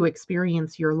how you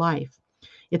experience your life.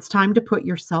 It's time to put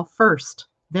yourself first.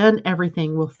 Then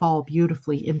everything will fall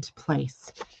beautifully into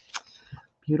place.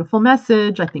 Beautiful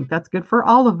message. I think that's good for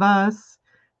all of us.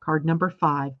 Card number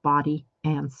 5, body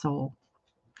and soul.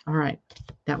 All right.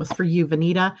 That was for you,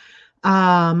 Vanita.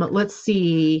 Let's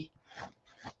see.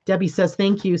 Debbie says,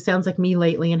 thank you. Sounds like me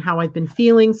lately and how I've been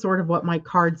feeling. Sort of what my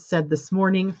card said this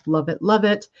morning. Love it. Love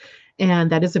it.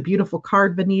 And that is a beautiful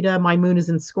card, Vanita. My moon is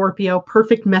in Scorpio.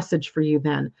 Perfect message for you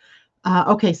then.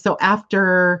 Okay. So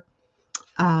after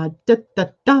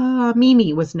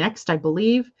Mimi was next, I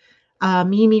believe.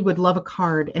 Mimi would love a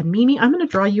card. And Mimi, I'm going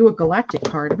to draw you a galactic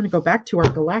card. I'm going to go back to our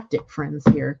galactic friends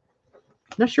here.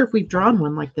 I'm not sure if we've drawn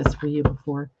one like this for you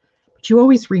before. But you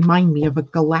always remind me of a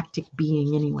galactic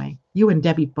being anyway. You and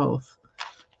Debbie both.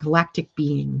 Galactic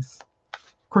beings.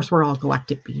 Of course, we're all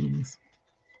galactic beings.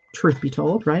 Truth be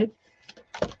told, right?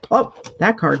 Oh,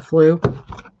 that card flew.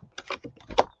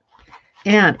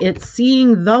 And it's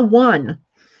Seeing the One.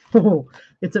 Oh,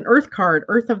 it's an Earth card,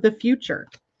 Earth of the Future.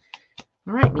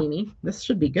 All right, Mimi, this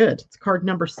should be good. It's card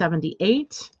number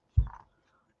 78.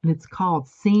 And it's called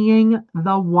Seeing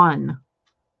the One.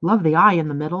 Love the eye in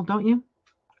the middle, don't you?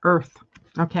 Earth.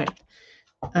 Okay.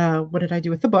 What did I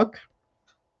do with the book?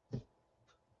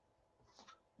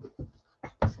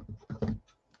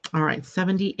 All right,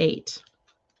 78.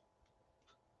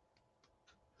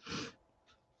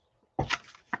 All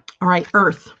right,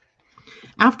 Earth.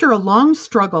 After a long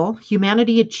struggle,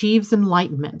 humanity achieves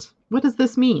enlightenment. What does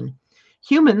this mean?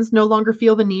 Humans no longer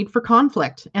feel the need for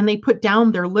conflict, and they put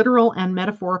down their literal and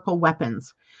metaphorical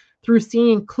weapons. Through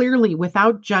seeing clearly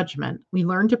without judgment, we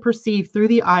learn to perceive through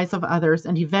the eyes of others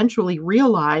and eventually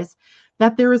realize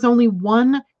that there is only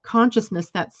one consciousness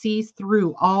that sees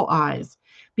through all eyes.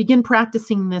 Begin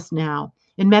practicing this now.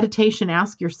 In meditation,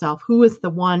 ask yourself, who is the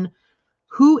one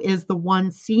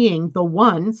seeing the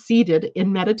one seated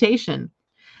in meditation?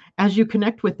 As you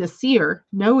connect with the seer,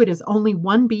 know it is only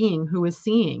one being who is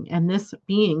seeing, and this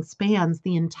being spans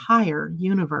the entire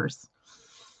universe.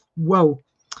 Whoa.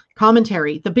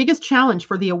 Commentary. The biggest challenge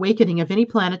for the awakening of any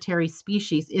planetary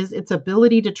species is its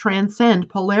ability to transcend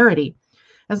polarity.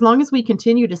 As long as we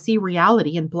continue to see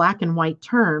reality in black and white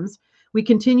terms, We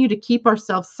continue to keep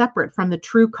ourselves separate from the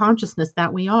true consciousness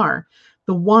that we are,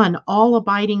 the one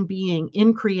all-abiding being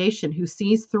in creation who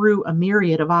sees through a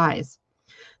myriad of eyes.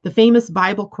 The famous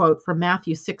Bible quote from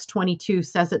Matthew 6:22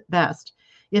 says it best,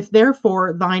 "If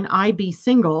therefore thine eye be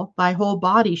single, thy whole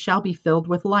body shall be filled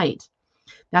with light."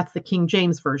 That's the King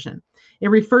James Version. It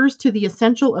refers to the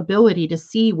essential ability to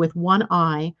see with one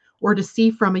eye or to see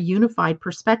from a unified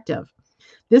perspective.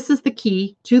 This is the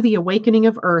key to the awakening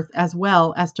of Earth as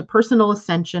well as to personal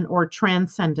ascension or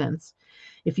transcendence.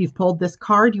 If you've pulled this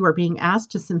card, you are being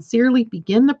asked to sincerely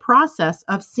begin the process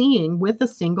of seeing with a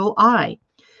single eye,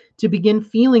 to begin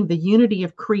feeling the unity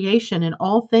of creation in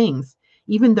all things,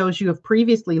 even those you have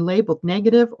previously labeled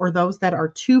negative or those that are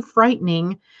too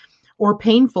frightening or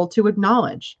painful to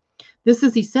acknowledge. This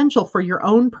is essential for your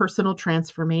own personal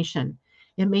transformation.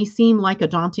 It may seem like a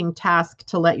daunting task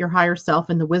to let your higher self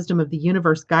and the wisdom of the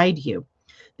universe guide you.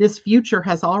 This future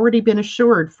has already been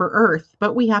assured for Earth,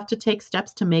 but we have to take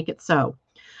steps to make it so.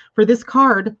 For this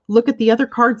card, look at the other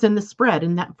cards in the spread.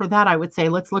 And for that, I would say,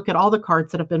 let's look at all the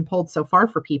cards that have been pulled so far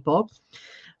for people.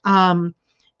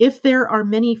 If there are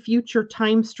many future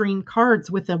time stream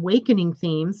cards with awakening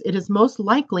themes, it is most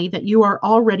likely that you are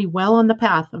already well on the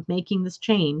path of making this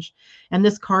change, and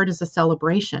this card is a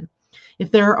celebration.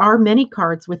 If there are many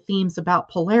cards with themes about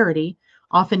polarity,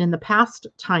 often in the past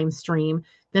time stream,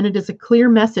 then it is a clear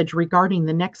message regarding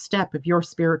the next step of your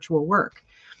spiritual work.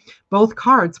 Both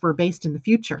cards were based in the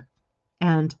future,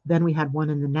 and then we had one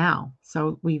in the now.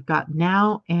 So we've got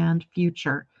now and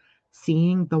future,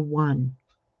 seeing the one.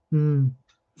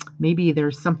 Maybe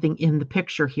there's something in the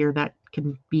picture here that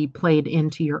can be played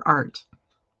into your art.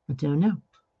 I don't know.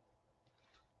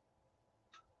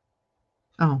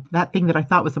 Oh, that thing that I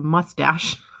thought was a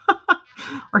mustache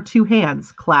are two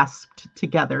hands clasped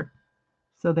together.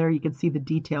 So there you can see the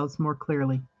details more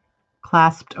clearly.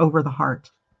 Clasped over the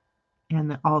heart and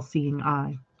the all-seeing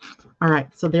eye. All right,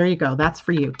 so there you go. That's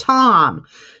for you. Tom,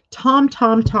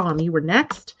 you were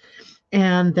next.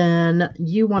 And then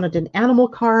you wanted an animal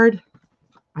card.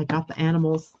 I got the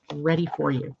animals ready for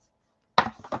you.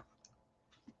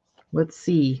 Let's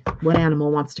see what animal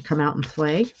wants to come out and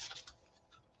play.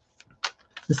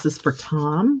 This is for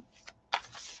Tom.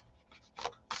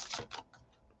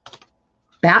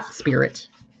 Bat Spirit.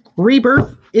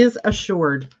 Rebirth is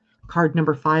assured. Card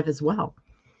number 5 as well.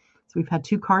 So we've had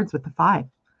 2 cards with the 5.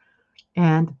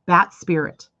 And Bat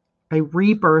Spirit. A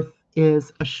rebirth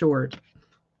is assured.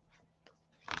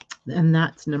 And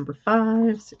that's number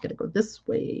 5. So I'm going to go this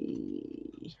way.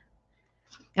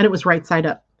 And it was right side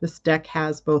up. This deck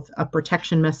has both a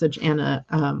protection message and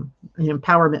an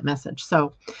empowerment message.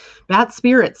 So Bat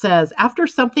Spirit says, after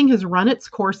something has run its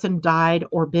course and died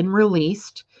or been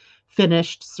released,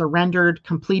 finished, surrendered,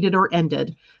 completed, or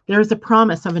ended, there is a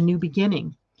promise of a new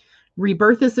beginning.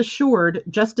 Rebirth is assured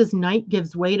just as night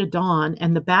gives way to dawn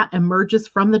and the bat emerges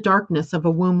from the darkness of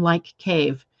a womb-like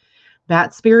cave.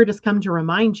 Bat Spirit has come to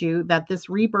remind you that this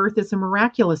rebirth is a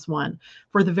miraculous one,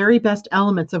 for the very best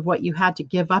elements of what you had to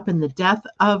give up in the death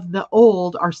of the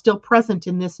old are still present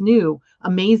in this new,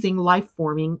 amazing life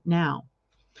forming now.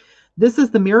 This is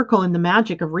the miracle and the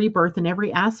magic of rebirth in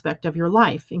every aspect of your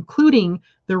life, including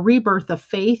the rebirth of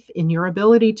faith in your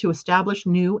ability to establish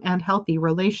new and healthy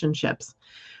relationships.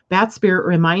 Bat Spirit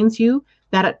reminds you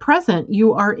that at present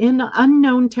you are in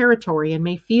unknown territory and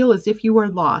may feel as if you are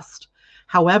lost.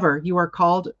 However, you are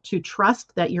called to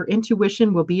trust that your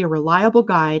intuition will be a reliable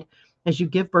guide as you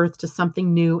give birth to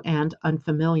something new and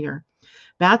unfamiliar.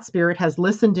 Bat Spirit has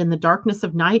listened in the darkness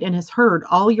of night and has heard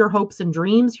all your hopes and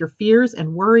dreams, your fears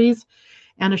and worries,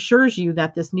 and assures you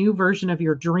that this new version of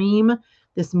your dream,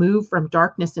 this move from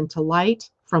darkness into light,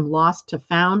 from lost to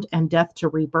found, and death to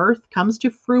rebirth, comes to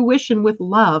fruition with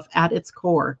love at its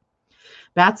core.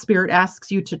 Bat Spirit asks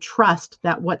you to trust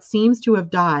that what seems to have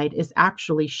died is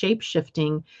actually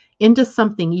shape-shifting into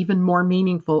something even more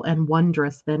meaningful and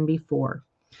wondrous than before.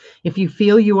 If you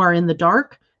feel you are in the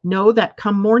dark, know that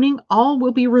come morning, all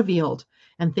will be revealed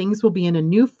and things will be in a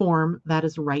new form that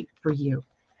is right for you.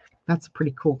 That's a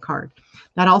pretty cool card.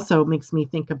 That also makes me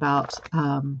think about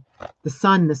the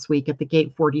sun this week at the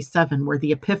gate 47, where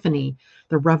the epiphany,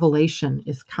 the revelation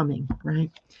is coming,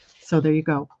 right? So there you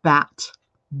go.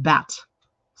 Bat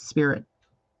Spirit.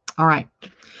 All right.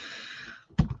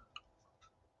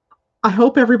 I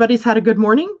hope everybody's had a good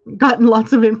morning, gotten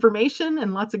lots of information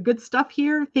and lots of good stuff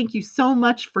here. Thank you so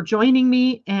much for joining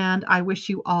me, and I wish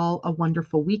you all a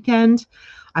wonderful weekend.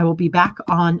 I will be back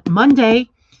on Monday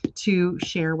to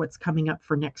share what's coming up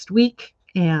for next week.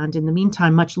 And in the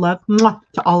meantime, much love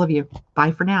to all of you.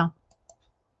 Bye for now.